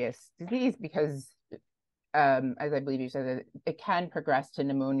mysterious disease, because as I believe you said, that it can progress to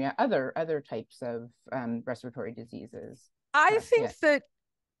pneumonia, other types of respiratory diseases. I think Yeah.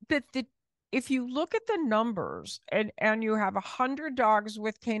 that if you look at the numbers and you have 100 dogs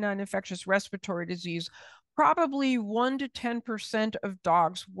with canine infectious respiratory disease, probably 1 to 10% of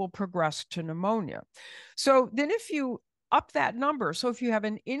dogs will progress to pneumonia. So then if you up that number, so if you have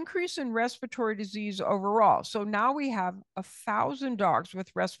an increase in respiratory disease overall, so now we have 1,000 dogs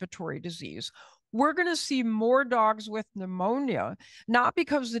with respiratory disease, we're going to see more dogs with pneumonia, not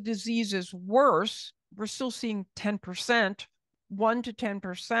because the disease is worse. We're still seeing 10%, 1 to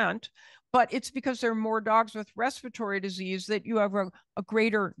 10%, but it's because there are more dogs with respiratory disease that you have a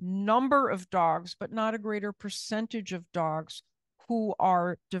greater number of dogs, but not a greater percentage of dogs who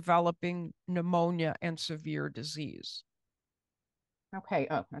are developing pneumonia and severe disease. Okay.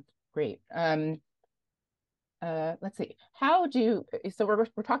 Oh, that's great. Let's see. So we're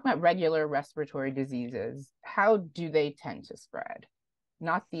talking about regular respiratory diseases. How do they tend to spread?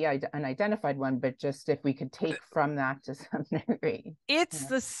 Not the unidentified one, but just if we could take from that to some degree. It's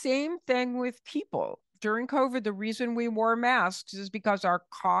the same thing with people. During COVID, the reason we wore masks is because our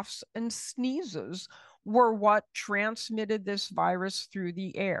coughs and sneezes were what transmitted this virus through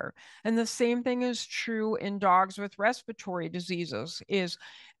the air. And the same thing is true in dogs with respiratory diseases, is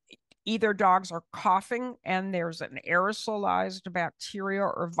either dogs are coughing and there's an aerosolized bacteria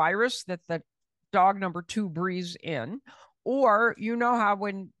or virus that the dog number 2 breathes in, or you know how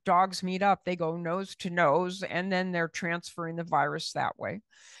when dogs meet up, they go nose to nose and then they're transferring the virus that way.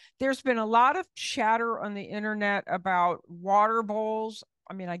 There's been a lot of chatter on the internet about water bowls.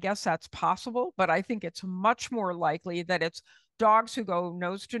 I mean, I guess that's possible, but I think it's much more likely that it's dogs who go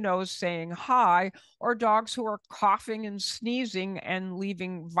nose to nose saying hi, or dogs who are coughing and sneezing and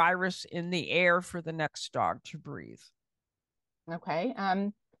leaving virus in the air for the next dog to breathe. Okay.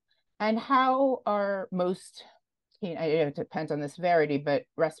 And how are it depends on the severity, but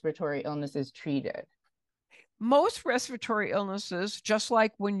respiratory illnesses treated? most respiratory illnesses, just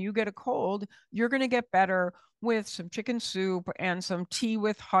like when you get a cold, you're going to get better with some chicken soup and some tea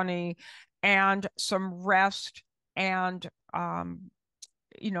with honey and some rest and a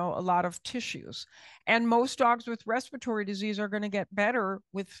lot of tissues. And most dogs with respiratory disease are going to get better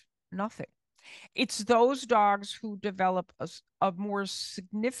with nothing. It's those dogs who develop a more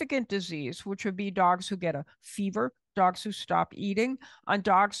significant disease, which would be dogs who get a fever, dogs who stop eating, and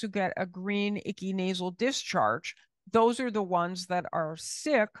dogs who get a green, icky nasal discharge. Those are the ones that are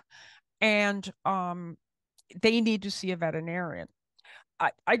sick, and they need to see a veterinarian.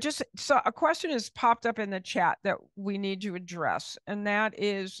 I just saw a question has popped up in the chat that we need to address, and that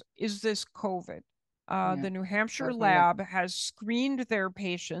is this COVID? Yeah, The New Hampshire definitely. Yep. lab has screened their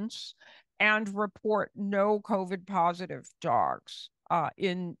patients and report no COVID positive dogs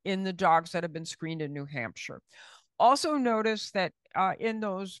in the dogs that have been screened in New Hampshire. Also notice that in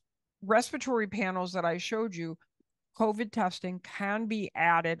those respiratory panels that I showed you, COVID testing can be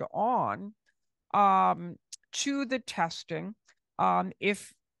added on to the testing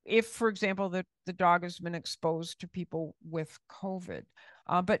if for example the dog has been exposed to people with COVID.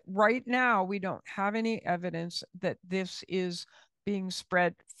 But right now we don't have any evidence that this is being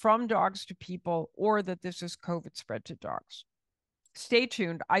spread from dogs to people or that this is COVID spread to dogs. Stay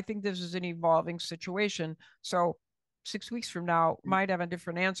tuned. I think this is an evolving situation. So 6 weeks from now might have a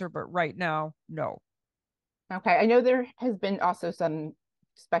different answer, but right now, no. Okay. I know there has been also some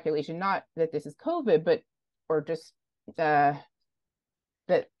speculation, not that this is COVID, but or just that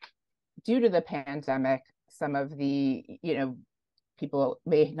due to the pandemic, some of the, people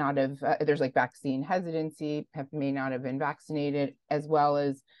may not have, there's like vaccine hesitancy, may not have been vaccinated, as well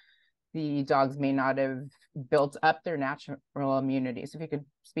as the dogs may not have built up their natural immunity. So if you could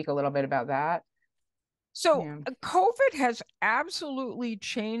speak a little bit about that. So Yeah. COVID has absolutely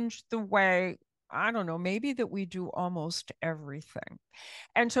changed the way, I don't know, maybe that we do almost everything.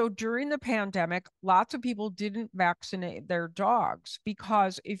 And so during the pandemic, lots of people didn't vaccinate their dogs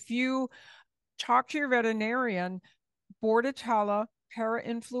because if you talk to your veterinarian, Bordetella,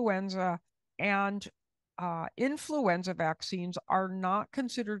 parainfluenza, and influenza vaccines are not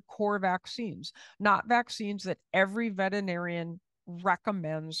considered core vaccines, not vaccines that every veterinarian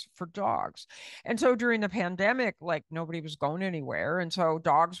recommends for dogs. And so during the pandemic, like nobody was going anywhere. And so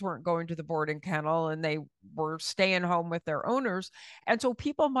dogs weren't going to the boarding kennel and they were staying home with their owners. And so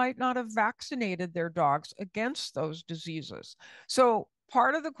people might not have vaccinated their dogs against those diseases. So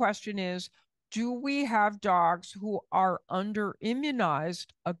part of the question is, do we have dogs who are under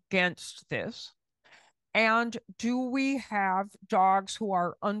immunized against this? And do we have dogs who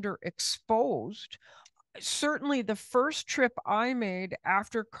are underexposed? Certainly, the first trip I made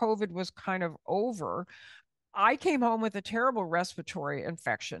after COVID was kind of over, I came home with a terrible respiratory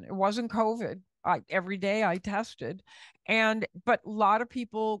infection. It wasn't COVID. Every day I tested, but a lot of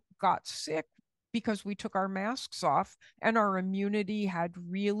people got sick because we took our masks off and our immunity had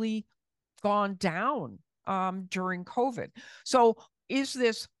really gone down during COVID. So is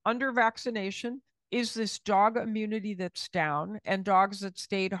this under vaccination? Is this dog immunity that's down, and dogs that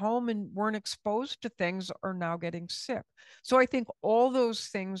stayed home and weren't exposed to things are now getting sick? So I think all those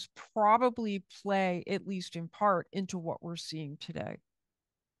things probably play, at least in part, into what we're seeing today.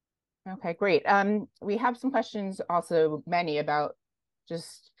 Okay, great. We have some questions also, many about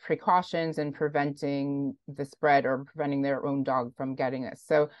just precautions and preventing the spread or preventing their own dog from getting this.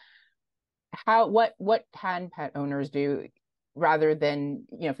 So what can pet owners do rather than,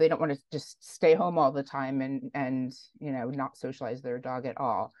 if they don't want to just stay home all the time and not socialize their dog at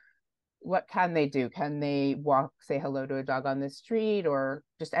all? What can they do? Can they say hello to a dog on the street, or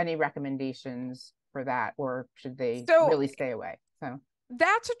just any recommendations for that? Or should they really stay away? So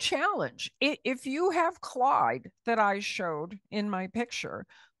that's a challenge. If you have Clyde that I showed in my picture,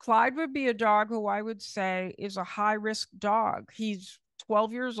 Clyde would be a dog who I would say is a high risk dog. He's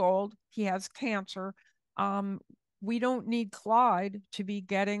 12 years old. He has cancer. We don't need Clyde to be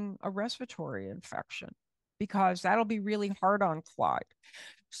getting a respiratory infection because that'll be really hard on Clyde.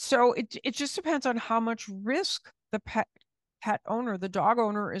 So it just depends on how much risk the pet owner, the dog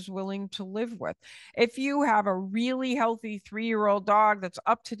owner, is willing to live with. If you have a really healthy 3-year-old dog that's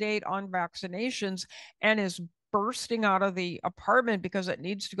up to date on vaccinations and is bursting out of the apartment because it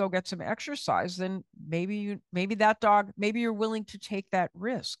needs to go get some exercise, then maybe that dog, maybe you're willing to take that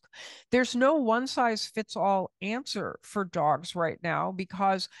risk. There's no one size fits all answer for dogs right now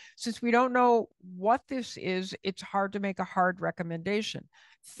because since we don't know what this is, it's hard to make a hard recommendation.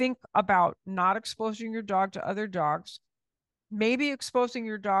 Think about not exposing your dog to other dogs, maybe exposing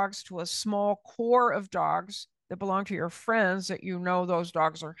your dogs to a small core of dogs that belong to your friends that those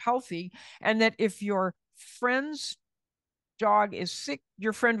dogs are healthy, and that if your friend's dog is sick,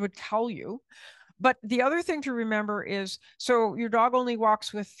 your friend would tell you. But the other thing to remember is, so your dog only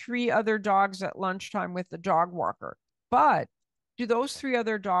walks with 3 other dogs at lunchtime with the dog walker. But do those 3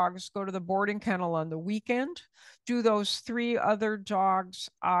 other dogs go to the boarding kennel on the weekend? Do those 3 other dogs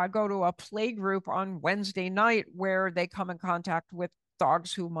go to a play group on Wednesday night where they come in contact with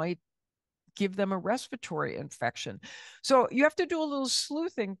dogs who might give them a respiratory infection? So you have to do a little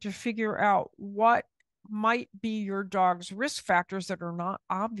sleuthing to figure out what might be your dog's risk factors that are not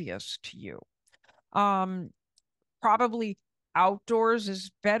obvious to you. Probably outdoors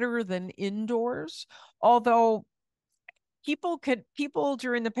is better than indoors, although people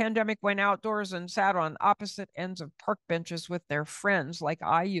during the pandemic went outdoors and sat on opposite ends of park benches with their friends, like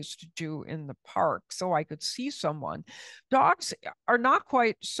I used to do in the park, so I could see someone. Dogs are not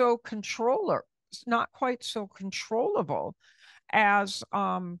quite so controllable as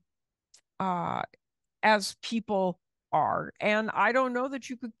uh as people are. And I don't know that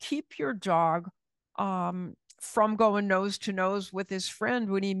you could keep your dog from going nose to nose with his friend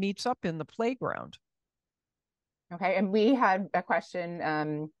when he meets up in the playground. Okay, and we had a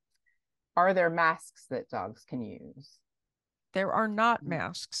question. Are there masks that dogs can use? There are not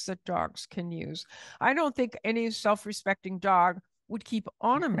masks that dogs can use. I don't think any self-respecting dog would keep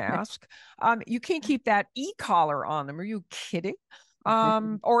on a mask. You can't keep that e-collar on them. Are you kidding?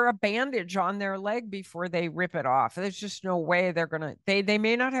 Or a bandage on their leg before they rip it off. There's just no way they're gonna. They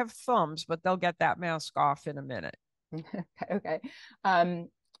may not have thumbs, but they'll get that mask off in a minute. Okay.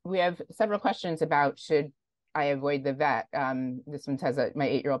 We have several questions about should I avoid the vet. This one says my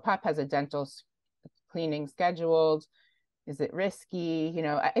 8-year-old pup has a dental cleaning scheduled. Is it risky? You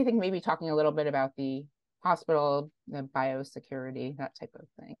know, I think maybe talking a little bit about the hospital, the biosecurity, that type of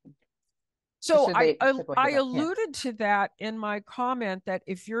thing. So I alluded to that in my comment that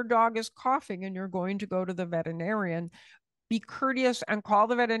if your dog is coughing and you're going to go to the veterinarian, be courteous and call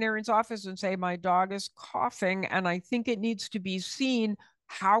the veterinarian's office and say, my dog is coughing and I think it needs to be seen.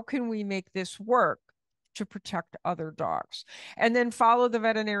 How can we make this work to protect other dogs? And then follow the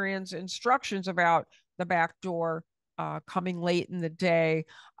veterinarian's instructions about the back door, coming late in the day.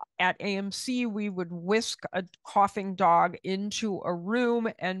 At AMC, we would whisk a coughing dog into a room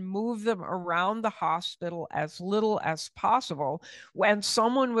and move them around the hospital as little as possible, when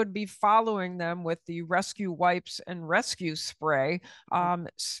someone would be following them with the rescue wipes and rescue spray,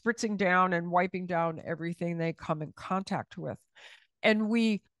 spritzing down and wiping down everything they come in contact with. And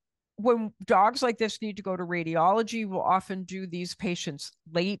when dogs like this need to go to radiology, we'll often do these patients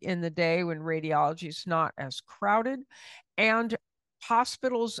late in the day when radiology is not as crowded. And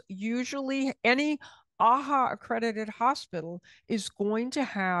hospitals, usually any AHA accredited hospital, is going to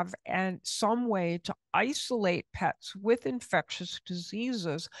have some way to isolate pets with infectious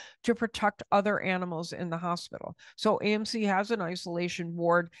diseases to protect other animals in the hospital. So AMC has an isolation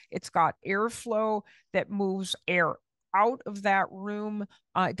ward. It's got airflow that moves air out of that room.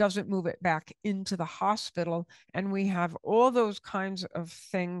 It doesn't move it back into the hospital. And we have all those kinds of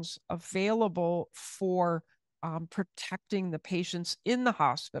things available for protecting the patients in the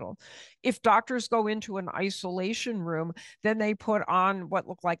hospital. If doctors go into an isolation room, then they put on what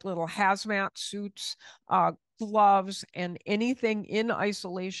look like little hazmat suits, gloves, and anything in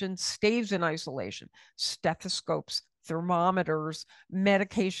isolation stays in isolation. Stethoscopes, thermometers,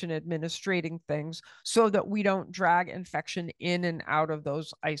 medication administrating things, so that we don't drag infection in and out of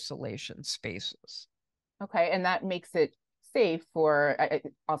those isolation spaces. Okay, and that makes it safe for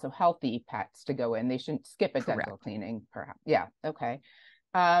also healthy pets to go in. They shouldn't skip a dental cleaning, perhaps. Yeah, okay.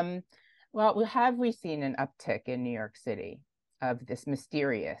 Well, have we seen an uptick in New York City of this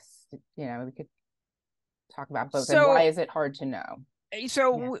mysterious, you know, we could talk about both. And why is it hard to know?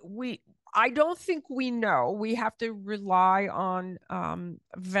 So I don't think we know. We have to rely on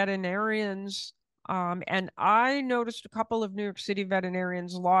veterinarians. And I noticed a couple of New York City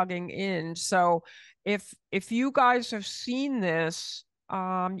veterinarians logging in. So if you guys have seen this,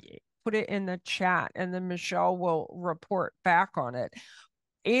 put it in the chat and then Michelle will report back on it.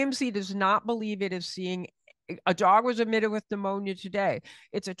 AMC does not believe it is seeing. A dog was admitted with pneumonia today.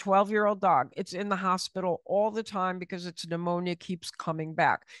 It's a 12-year-old dog. It's in the hospital all the time because its pneumonia keeps coming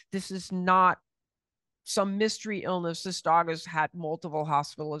back. This is not some mystery illness. This dog has had multiple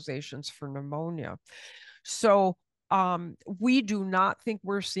hospitalizations for pneumonia. So we do not think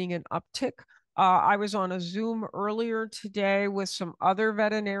we're seeing an uptick. I was on a Zoom earlier today with some other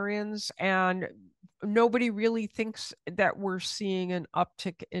veterinarians, and nobody really thinks that we're seeing an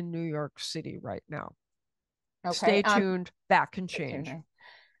uptick in New York City right now. Okay. Stay tuned. That can change.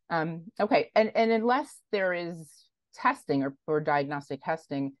 Okay. And unless there is testing or diagnostic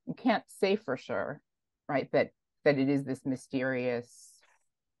testing, you can't say for sure. right? That it is this mysterious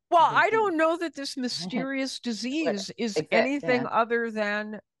Well, I disease. don't know that this mysterious What disease is except anything yeah, other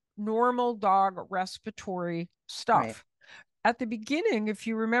than normal dog respiratory right. stuff. At the beginning, if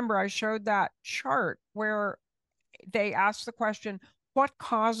you remember, I showed that chart where they asked the question, what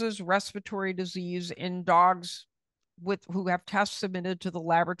causes respiratory disease in dogs with who have tests submitted to the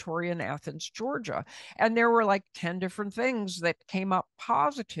laboratory in Athens, Georgia? And there were like 10 different things that came up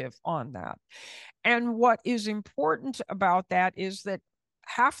positive on that. And what is important about that is that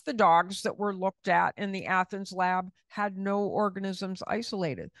half the dogs that were looked at in the Athens lab had no organisms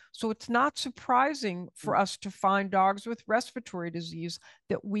isolated. So it's not surprising for us to find dogs with respiratory disease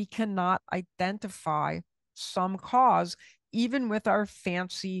that we cannot identify some cause, even with our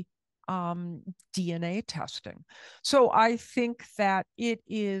fancy DNA testing. So I think that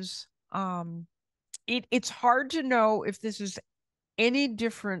it's hard to know if this is any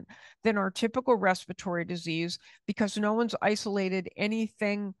different than our typical respiratory disease because no one's isolated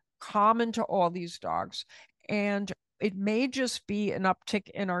anything common to all these dogs. And it may just be an uptick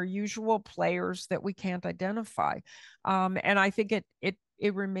in our usual players that we can't identify. And I think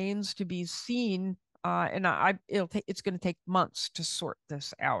it remains to be seen. And it's going to take months to sort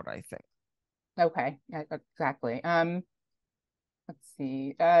this out, I think. Okay, yeah, exactly. Let's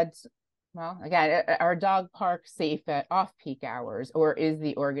see. Well, again, are dog parks safe at off-peak hours, or is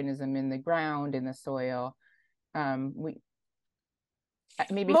the organism in the ground, in the soil? We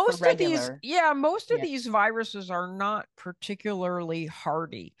maybe for regular. Most of Yeah. these viruses are not particularly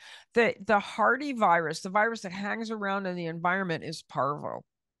hardy. The hardy virus, the virus that hangs around in the environment, is parvo.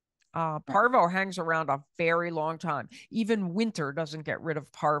 Right. Parvo hangs around a very long time. Even winter doesn't get rid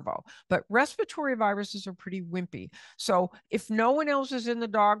of parvo, but respiratory viruses are pretty wimpy. So if no one else is in the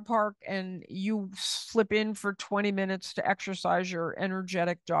dog park and you slip in for 20 minutes to exercise your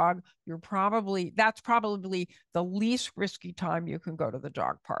energetic dog, that's probably the least risky time you can go to the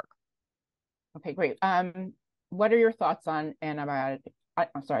dog park. Okay, great. What are your thoughts on antibiotic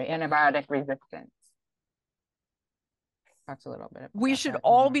resistance? Talk a little bit We about should that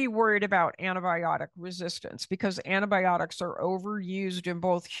all more. be worried about antibiotic resistance because antibiotics are overused in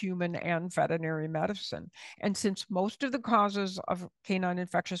both human and veterinary medicine. And since most of the causes of canine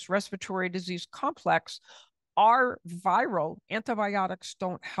infectious respiratory disease complex are viral, antibiotics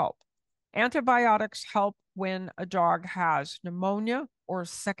don't help. Antibiotics help when a dog has pneumonia or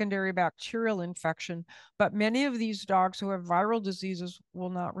secondary bacterial infection, but many of these dogs who have viral diseases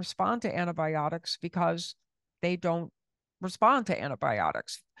will not respond to antibiotics because they don't respond to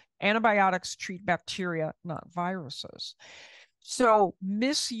antibiotics. Antibiotics treat bacteria, not viruses. So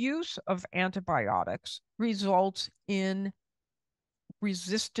misuse of antibiotics results in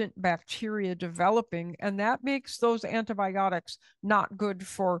resistant bacteria developing, and that makes those antibiotics not good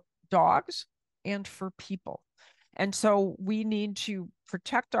for dogs and for people. And so we need to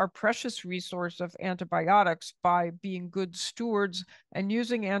protect our precious resource of antibiotics by being good stewards and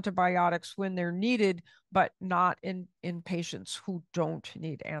using antibiotics when they're needed, but not in patients who don't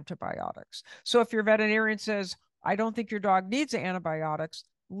need antibiotics. So if your veterinarian says, I don't think your dog needs antibiotics,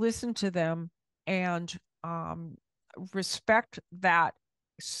 listen to them and respect that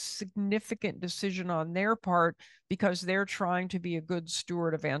significant decision on their part because they're trying to be a good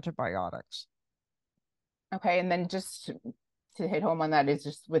steward of antibiotics. Okay, and then just to hit home on that is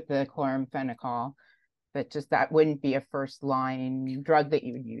just with the chloramphenicol, that wouldn't be a first line drug that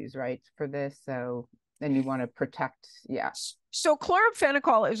you would use, right, for this. So then you want to protect, yeah. So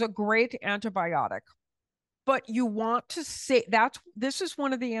chloramphenicol is a great antibiotic, but you want to say this is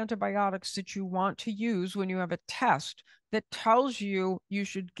one of the antibiotics that you want to use when you have a test that tells you you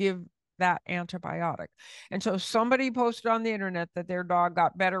should give that antibiotic. And so somebody posted on the internet that their dog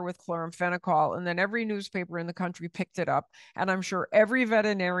got better with chloramphenicol, and then every newspaper in the country picked it up. And I'm sure every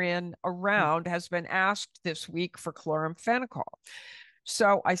veterinarian around has been asked this week for chloramphenicol.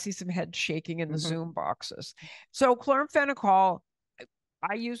 So I see some head shaking in the Mm-hmm. Zoom boxes. So chloramphenicol,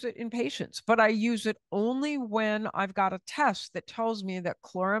 I use it in patients, but I use it only when I've got a test that tells me that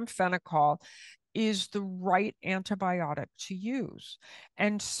chloramphenicol is the right antibiotic to use.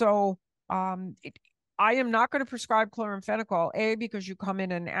 And so I am not going to prescribe chloramphenicol, A, because you come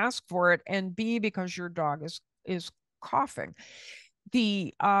in and ask for it, and B, because your dog is coughing.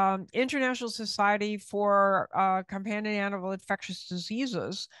 The International Society for Companion Animal Infectious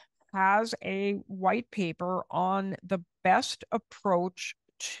Diseases has a white paper on the best approach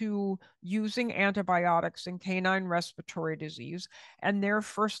to using antibiotics in canine respiratory disease, and their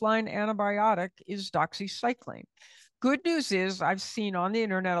first line antibiotic is doxycycline. Good news is I've seen on the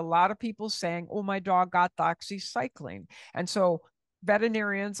internet a lot of people saying, oh, my dog got doxycycline. And so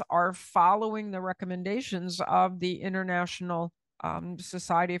veterinarians are following the recommendations of the International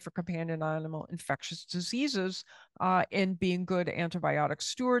Society for Companion Animal Infectious Diseases in being good antibiotic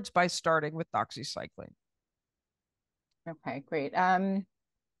stewards by starting with doxycycline. Okay, great. Let's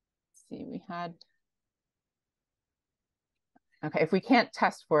see, okay, if we can't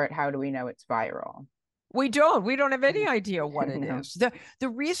test for it, how do we know it's viral? We don't have any idea what it No. is. The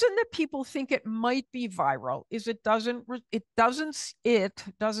reason that people think it might be viral is it doesn't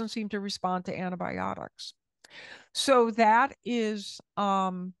seem to respond to antibiotics. So that is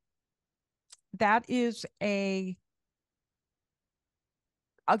a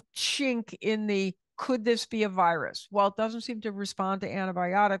chink in the, could this be a virus? Well, it doesn't seem to respond to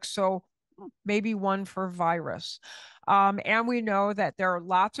antibiotics, so maybe one for virus. And we know that there are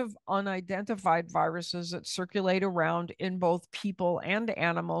lots of unidentified viruses that circulate around in both people and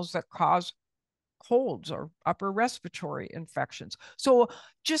animals that cause colds or upper respiratory infections. So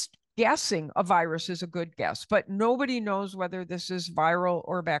just guessing a virus is a good guess, but nobody knows whether this is viral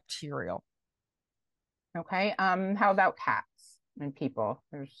or bacterial. Okay. How about cats and people?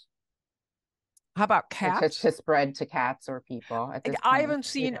 There's How about to, cats? to spread to cats or people at this I point. haven't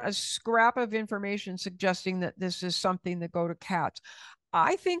seen a scrap of information suggesting that this is something that go to cats.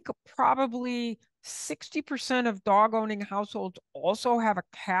 I think probably 60% of dog owning households also have a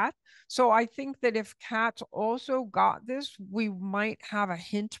cat. So I think that if cats also got this, we might have a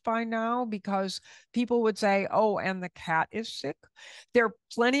hint by now because people would say, oh, and the cat is sick. There are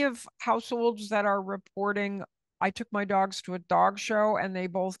plenty of households that are reporting. I took my dogs to a dog show and they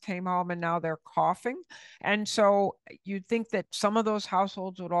both came home and now they're coughing. And so you'd think that some of those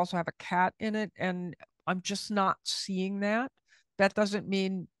households would also have a cat in it. And I'm just not seeing that. That doesn't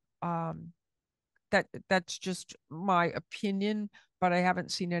mean that's just my opinion, but I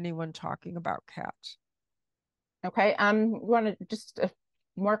haven't seen anyone talking about cats. Okay. We want to just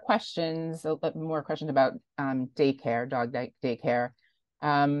more questions, more questions about daycare, daycare.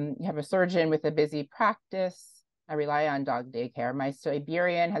 You have a surgeon with a busy practice. I rely on dog daycare. My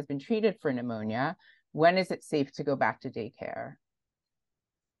Siberian has been treated for pneumonia. When is it safe to go back to daycare?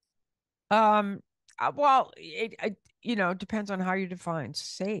 Um, well, depends on how you define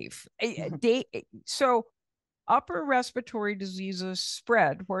safe. So upper respiratory diseases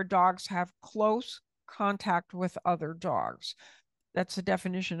spread where dogs have close contact with other dogs. That's the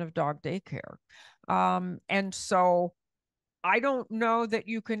definition of dog daycare. And so I don't know that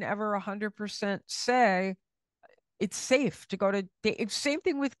you can ever 100% say it's safe to go to it's same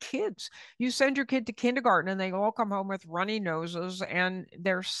thing with kids. You send your kid to kindergarten and they all come home with runny noses and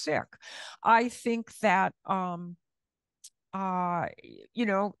they're sick. I think that uh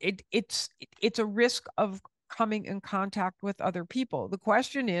it's a risk of coming in contact with other people. The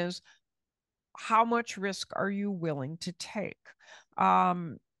question is, how much risk are you willing to take?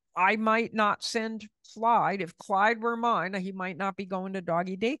 Um, I might not send Clyde. If Clyde were mine, he might not be going to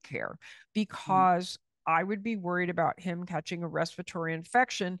doggy daycare because I would be worried about him catching a respiratory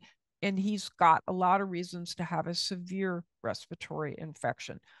infection. And he's got a lot of reasons to have a severe respiratory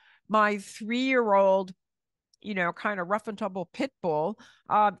infection. My 3-year-old, kind of rough and tumble pit bull,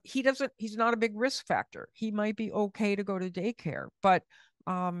 he's not a big risk factor. He might be okay to go to daycare, but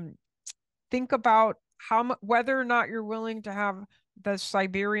think about whether or not you're willing to have the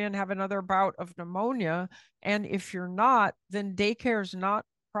Siberian have another bout of pneumonia. And if you're not, then daycare is not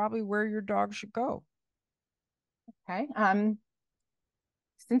probably where your dog should go. Okay.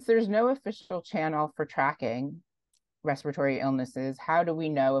 Since there's no official channel for tracking respiratory illnesses, how do we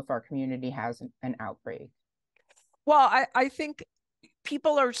know if our community has an outbreak? Well, I think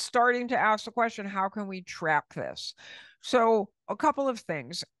people are starting to ask the question, how can we track this? So a couple of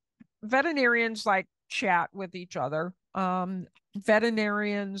things. Veterinarians like chat with each other.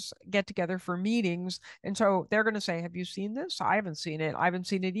 Veterinarians get together for meetings. And so they're going to say, have you seen this? I haven't seen it. I haven't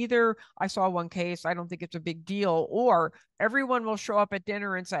seen it either. I saw one case. I don't think it's a big deal. Or everyone will show up at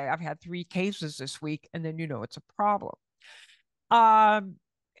dinner and say, I've had 3 cases this week. And then it's a problem.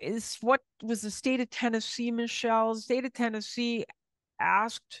 Is what was the state of Tennessee, Michelle? The state of Tennessee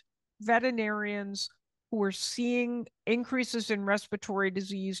asked veterinarians who were seeing increases in respiratory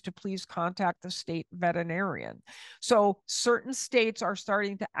disease to please contact the state veterinarian. So certain states are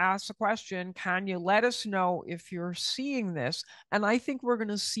starting to ask the question, can you let us know if you're seeing this? And I think we're going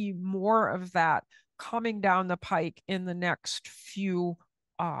to see more of that coming down the pike in the next few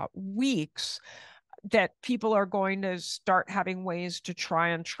weeks, that people are going to start having ways to try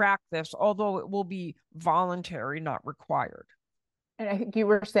and track this, although it will be voluntary, not required. And I think you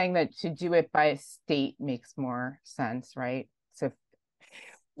were saying that to do it by state makes more sense, right?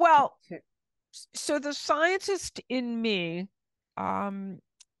 Well, so the scientist in me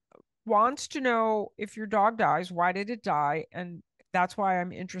wants to know if your dog dies, why did it die? And that's why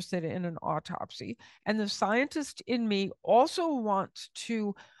I'm interested in an autopsy. And the scientist in me also wants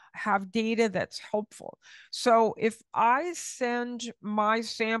to have data that's helpful. So if I send my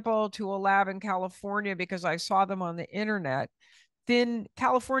sample to a lab in California because I saw them on the internet, then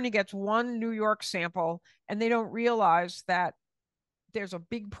California gets one New York sample and they don't realize that there's a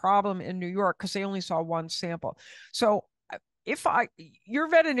big problem in New York because they only saw one sample. So if your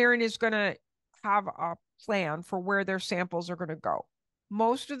veterinarian is going to have a plan for where their samples are going to go.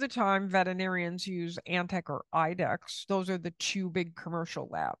 Most of the time, veterinarians use Antec or IDEX. Those are the two big commercial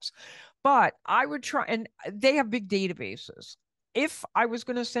labs. But I would try, and they have big databases. If I was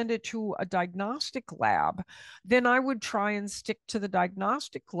going to send it to a diagnostic lab, then I would try and stick to the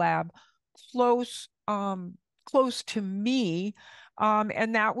diagnostic lab close, close to me,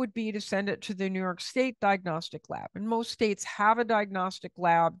 and that would be to send it to the New York State Diagnostic Lab. And most states have a diagnostic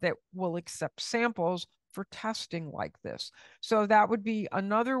lab that will accept samples for testing like this. So that would be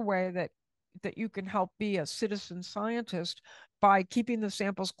another way that you can help be a citizen scientist by keeping the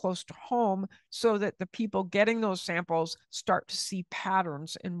samples close to home so that the people getting those samples start to see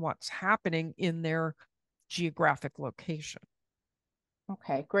patterns in what's happening in their geographic location.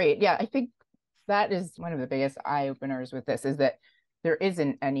 Okay, great. Yeah, I think that is one of the biggest eye openers with this is that there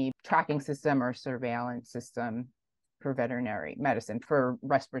isn't any tracking system or surveillance system for veterinary medicine for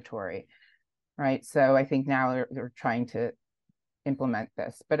respiratory, right? So I think now they're trying to implement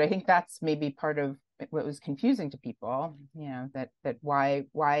this, but I think that's maybe part of what was confusing to people, that why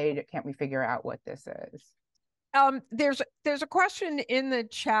can't we figure out what this is? There's a question in the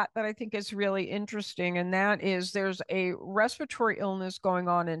chat that I think is really interesting, and that is there's a respiratory illness going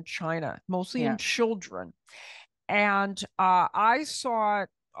on in China, mostly in children. And I saw it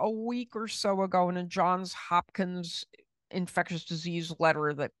a week or so ago in a Johns Hopkins infectious disease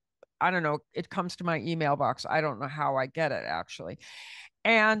letter that I don't know, it comes to my email box. I don't know how I get it actually.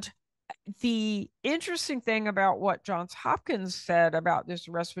 And the interesting thing about what Johns Hopkins said about this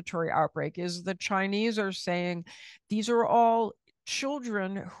respiratory outbreak is the Chinese are saying these are all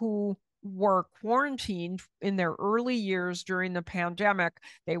children who were quarantined in their early years during the pandemic.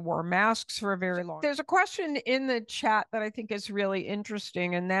 They wore masks for a very long time. There's a question in the chat that I think is really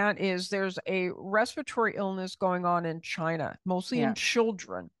interesting, and that is there's a respiratory illness going on in China, mostly in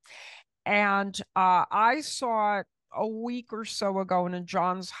children. And I saw it a week or so ago in a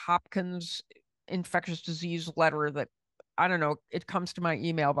Johns Hopkins infectious disease letter that I don't know, it comes to my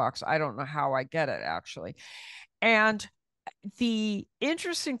email box. I don't know how I get it actually. And the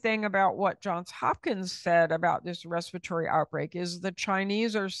interesting thing about what Johns Hopkins said about this respiratory outbreak is the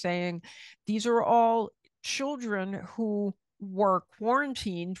Chinese are saying these are all children who were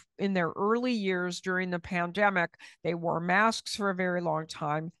quarantined in their early years during the pandemic. They wore masks for a very long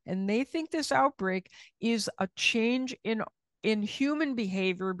time, and they think this outbreak is a change in human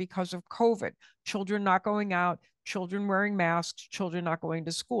behavior because of COVID. Children not going out, children wearing masks, children not going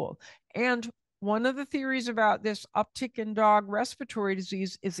to school. And one of the theories about this uptick in dog respiratory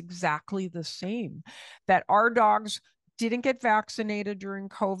disease is exactly the same, that our dogs didn't get vaccinated during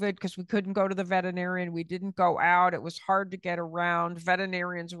COVID because we couldn't go to the veterinarian. We didn't go out. It was hard to get around.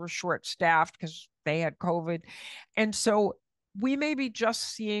 Veterinarians were short staffed because they had COVID. And so we may be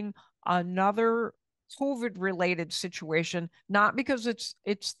just seeing another COVID related situation, not because it's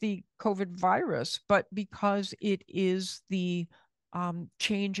the COVID virus, but because it is the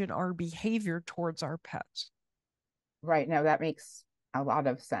change in our behavior towards our pets. Right. Now that makes a lot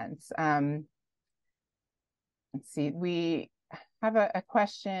of sense. Let's see. We have a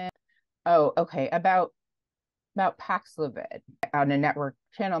question. Oh, okay. About Paxlovid. On a network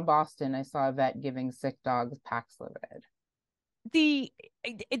channel in Boston, I saw a vet giving sick dogs Paxlovid.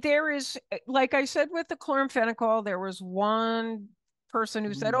 There is, like I said, with the chloramphenicol, there was one person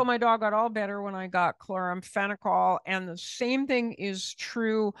who said, "Oh, my dog got all better when I got chloramphenicol," and the same thing is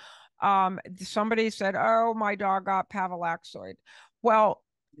true. Somebody said, "Oh, my dog got Pavloxoid." Well,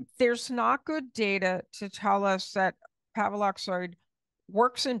 there's not good data to tell us that Pavloxoid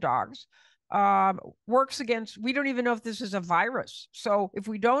works in dogs. Works against, we don't even know if this is a virus. So if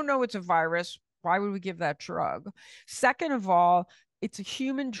we don't know it's a virus, why would we give that drug? Second of all, it's a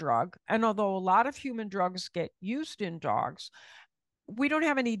human drug. And although a lot of human drugs get used in dogs, we don't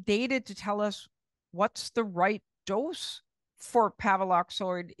have any data to tell us what's the right dose for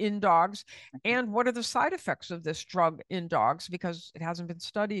Pavloxoid in dogs and what are the side effects of this drug in dogs because it hasn't been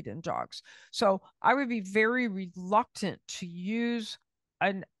studied in dogs. So I would be very reluctant to use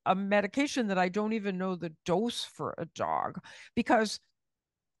a medication that I don't even know the dose for a dog because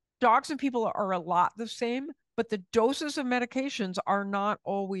dogs and people are a lot the same. but the doses of medications are not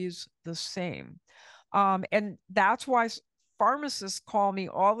always the same. And that's why pharmacists call me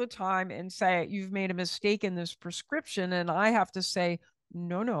all the time and say, you've made a mistake in this prescription. And I have to say,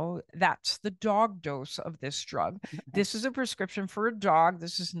 no, that's the dog dose of this drug. This is a prescription for a dog.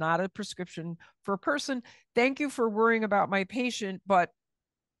 This is not a prescription for a person. Thank you for worrying about my patient, but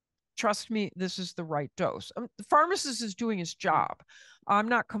trust me, this is the right dose. The pharmacist is doing his job. I'm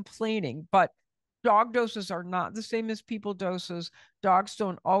not complaining, but dog doses are not the same as people doses. Dogs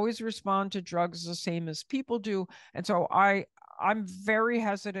don't always respond to drugs the same as people do. And so I'm very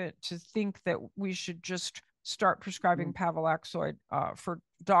hesitant to think that we should just start prescribing Pavlaxoid for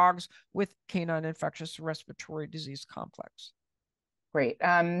dogs with canine infectious respiratory disease complex. Great.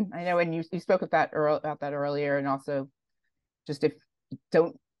 I know when you spoke about that earlier, and also just if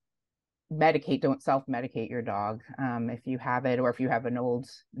don't self-medicate your dog if you have it, or if you have an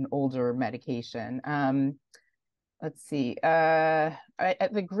older medication. Let's see. The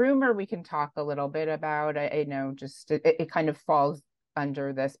groomer we can talk a little bit about. I know just it kind of falls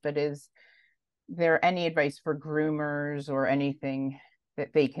under this, but is there any advice for groomers or anything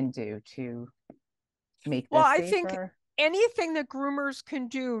that they can do to make this safer? I think anything that groomers can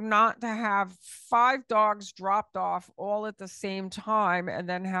do, not to have 5 dogs dropped off all at the same time and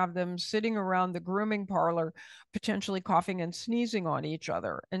then have them sitting around the grooming parlor, potentially coughing and sneezing on each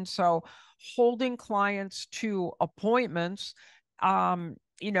other. And so holding clients to appointments,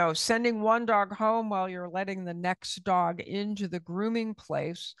 sending one dog home while you're letting the next dog into the grooming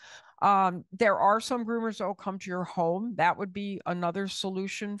place. There are some groomers that will come to your home. That would be another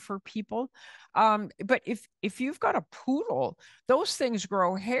solution for people. But if you've got a poodle, those things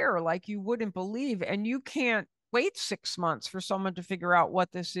grow hair like you wouldn't believe, and you can't wait 6 months for someone to figure out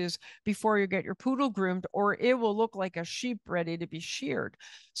what this is before you get your poodle groomed, or it will look like a sheep ready to be sheared.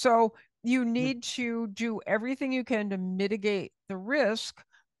 So you need to do everything you can to mitigate the risk.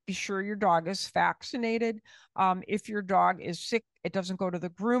 Be sure your dog is vaccinated. If your dog is sick, it doesn't go to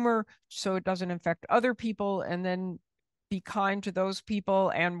the groomer, so it doesn't infect other people. And then be kind to those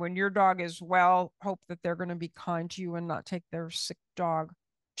people. And when your dog is well, hope that they're going to be kind to you and not take their sick dog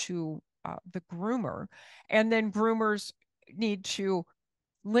to the groomer. And then groomers need to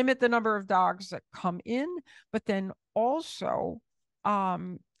limit the number of dogs that come in, but then also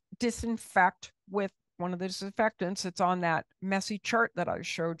disinfect with one of the disinfectants. It's on that messy chart that I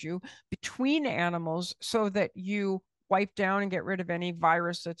showed you between animals, so that you wipe down and get rid of any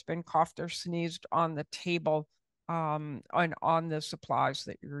virus that's been coughed or sneezed on the table and on the supplies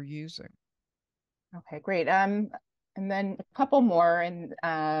that you're using. Okay, great. And then a couple more. And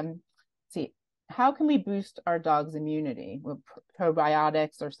see, how can we boost our dog's immunity? Will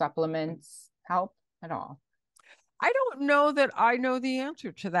probiotics or supplements help at all? I don't know that I know the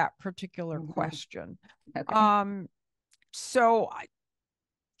answer to that particular question. Okay. So I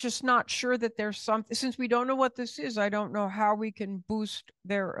just not sure that there's something, since we don't know what this is, I don't know how we can boost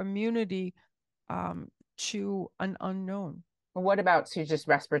their immunity to an unknown. Well, what about to just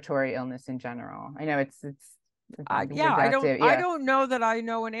respiratory illness in general? I know it's yeah, I don't know that I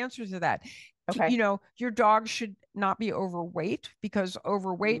know an answer to that. Okay. Your dog should not be overweight, because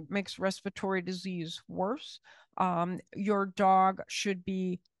overweight makes respiratory disease worse. Your dog should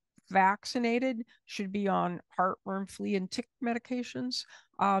be vaccinated, should be on heartworm, flea, and tick medications,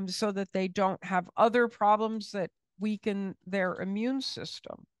 so that they don't have other problems that weaken their immune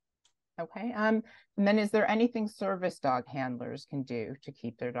system. Okay. And then is there anything service dog handlers can do to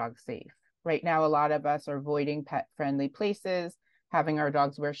keep their dog safe? Right now, a lot of us are avoiding pet-friendly places, having our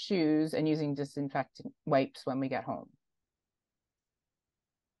dogs wear shoes, and using disinfectant wipes when we get home.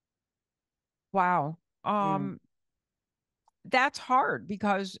 Wow. That's hard,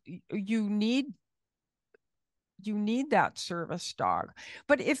 because you need that service dog.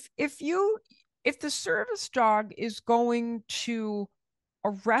 But if the service dog is going to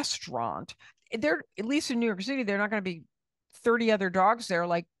a restaurant, there, at least in New York City, they're not going to be 30 other dogs there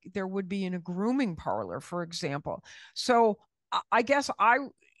like there would be in a grooming parlor, for example. So I guess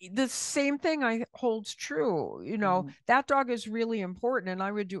the same thing holds true. That dog is really important, and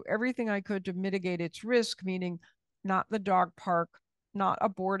I would do everything I could to mitigate its risk, meaning not the dog park, not a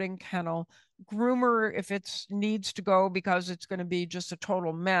boarding kennel, groomer if it needs to go because it's going to be just a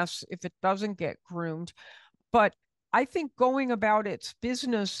total mess if it doesn't get groomed. But I think going about its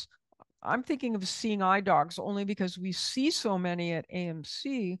business, I'm thinking of seeing eye dogs only because we see so many at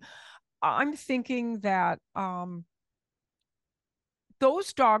AMC. I'm thinking that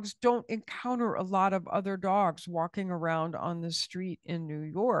those dogs don't encounter a lot of other dogs walking around on the street in New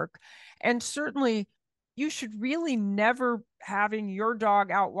York. And certainly you should really never having your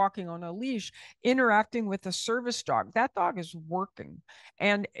dog out walking on a leash interacting with a service dog. That dog is working,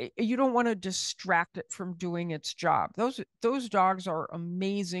 and you don't want to distract it from doing its job. Those dogs are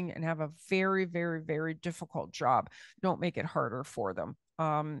amazing and have a very, very, very difficult job. Don't make it harder for them.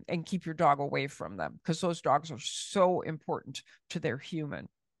 And keep your dog away from them, because those dogs are so important to their human.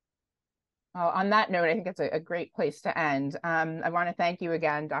 Well, on that note, I think it's a great place to end. I want to thank you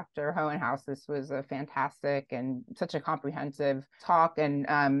again, Dr. Hohenhaus. This was a fantastic and such a comprehensive talk. And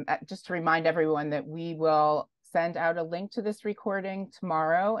just to remind everyone that we will send out a link to this recording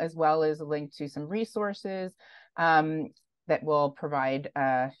tomorrow, as well as a link to some resources that will provide,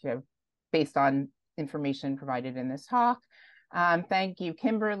 based on information provided in this talk. Thank you,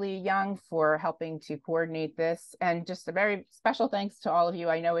 Kimberly Young, for helping to coordinate this. And just a very special thanks to all of you.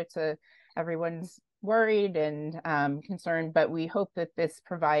 I know everyone's worried and concerned, but we hope that this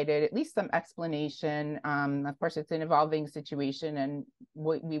provided at least some explanation. Of course, it's an evolving situation, and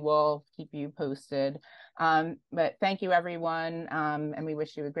we will keep you posted. But thank you, everyone, and we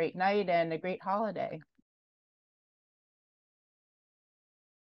wish you a great night and a great holiday.